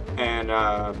 And,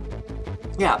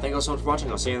 yeah, thank you all so much for watching.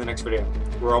 I'll see you in the next video.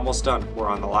 We're almost done. We're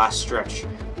on the last stretch.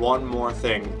 One more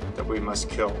thing that we must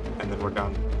kill, and then we're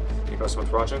done. Thank you all so much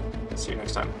for watching. See you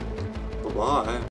next time. Bye-bye.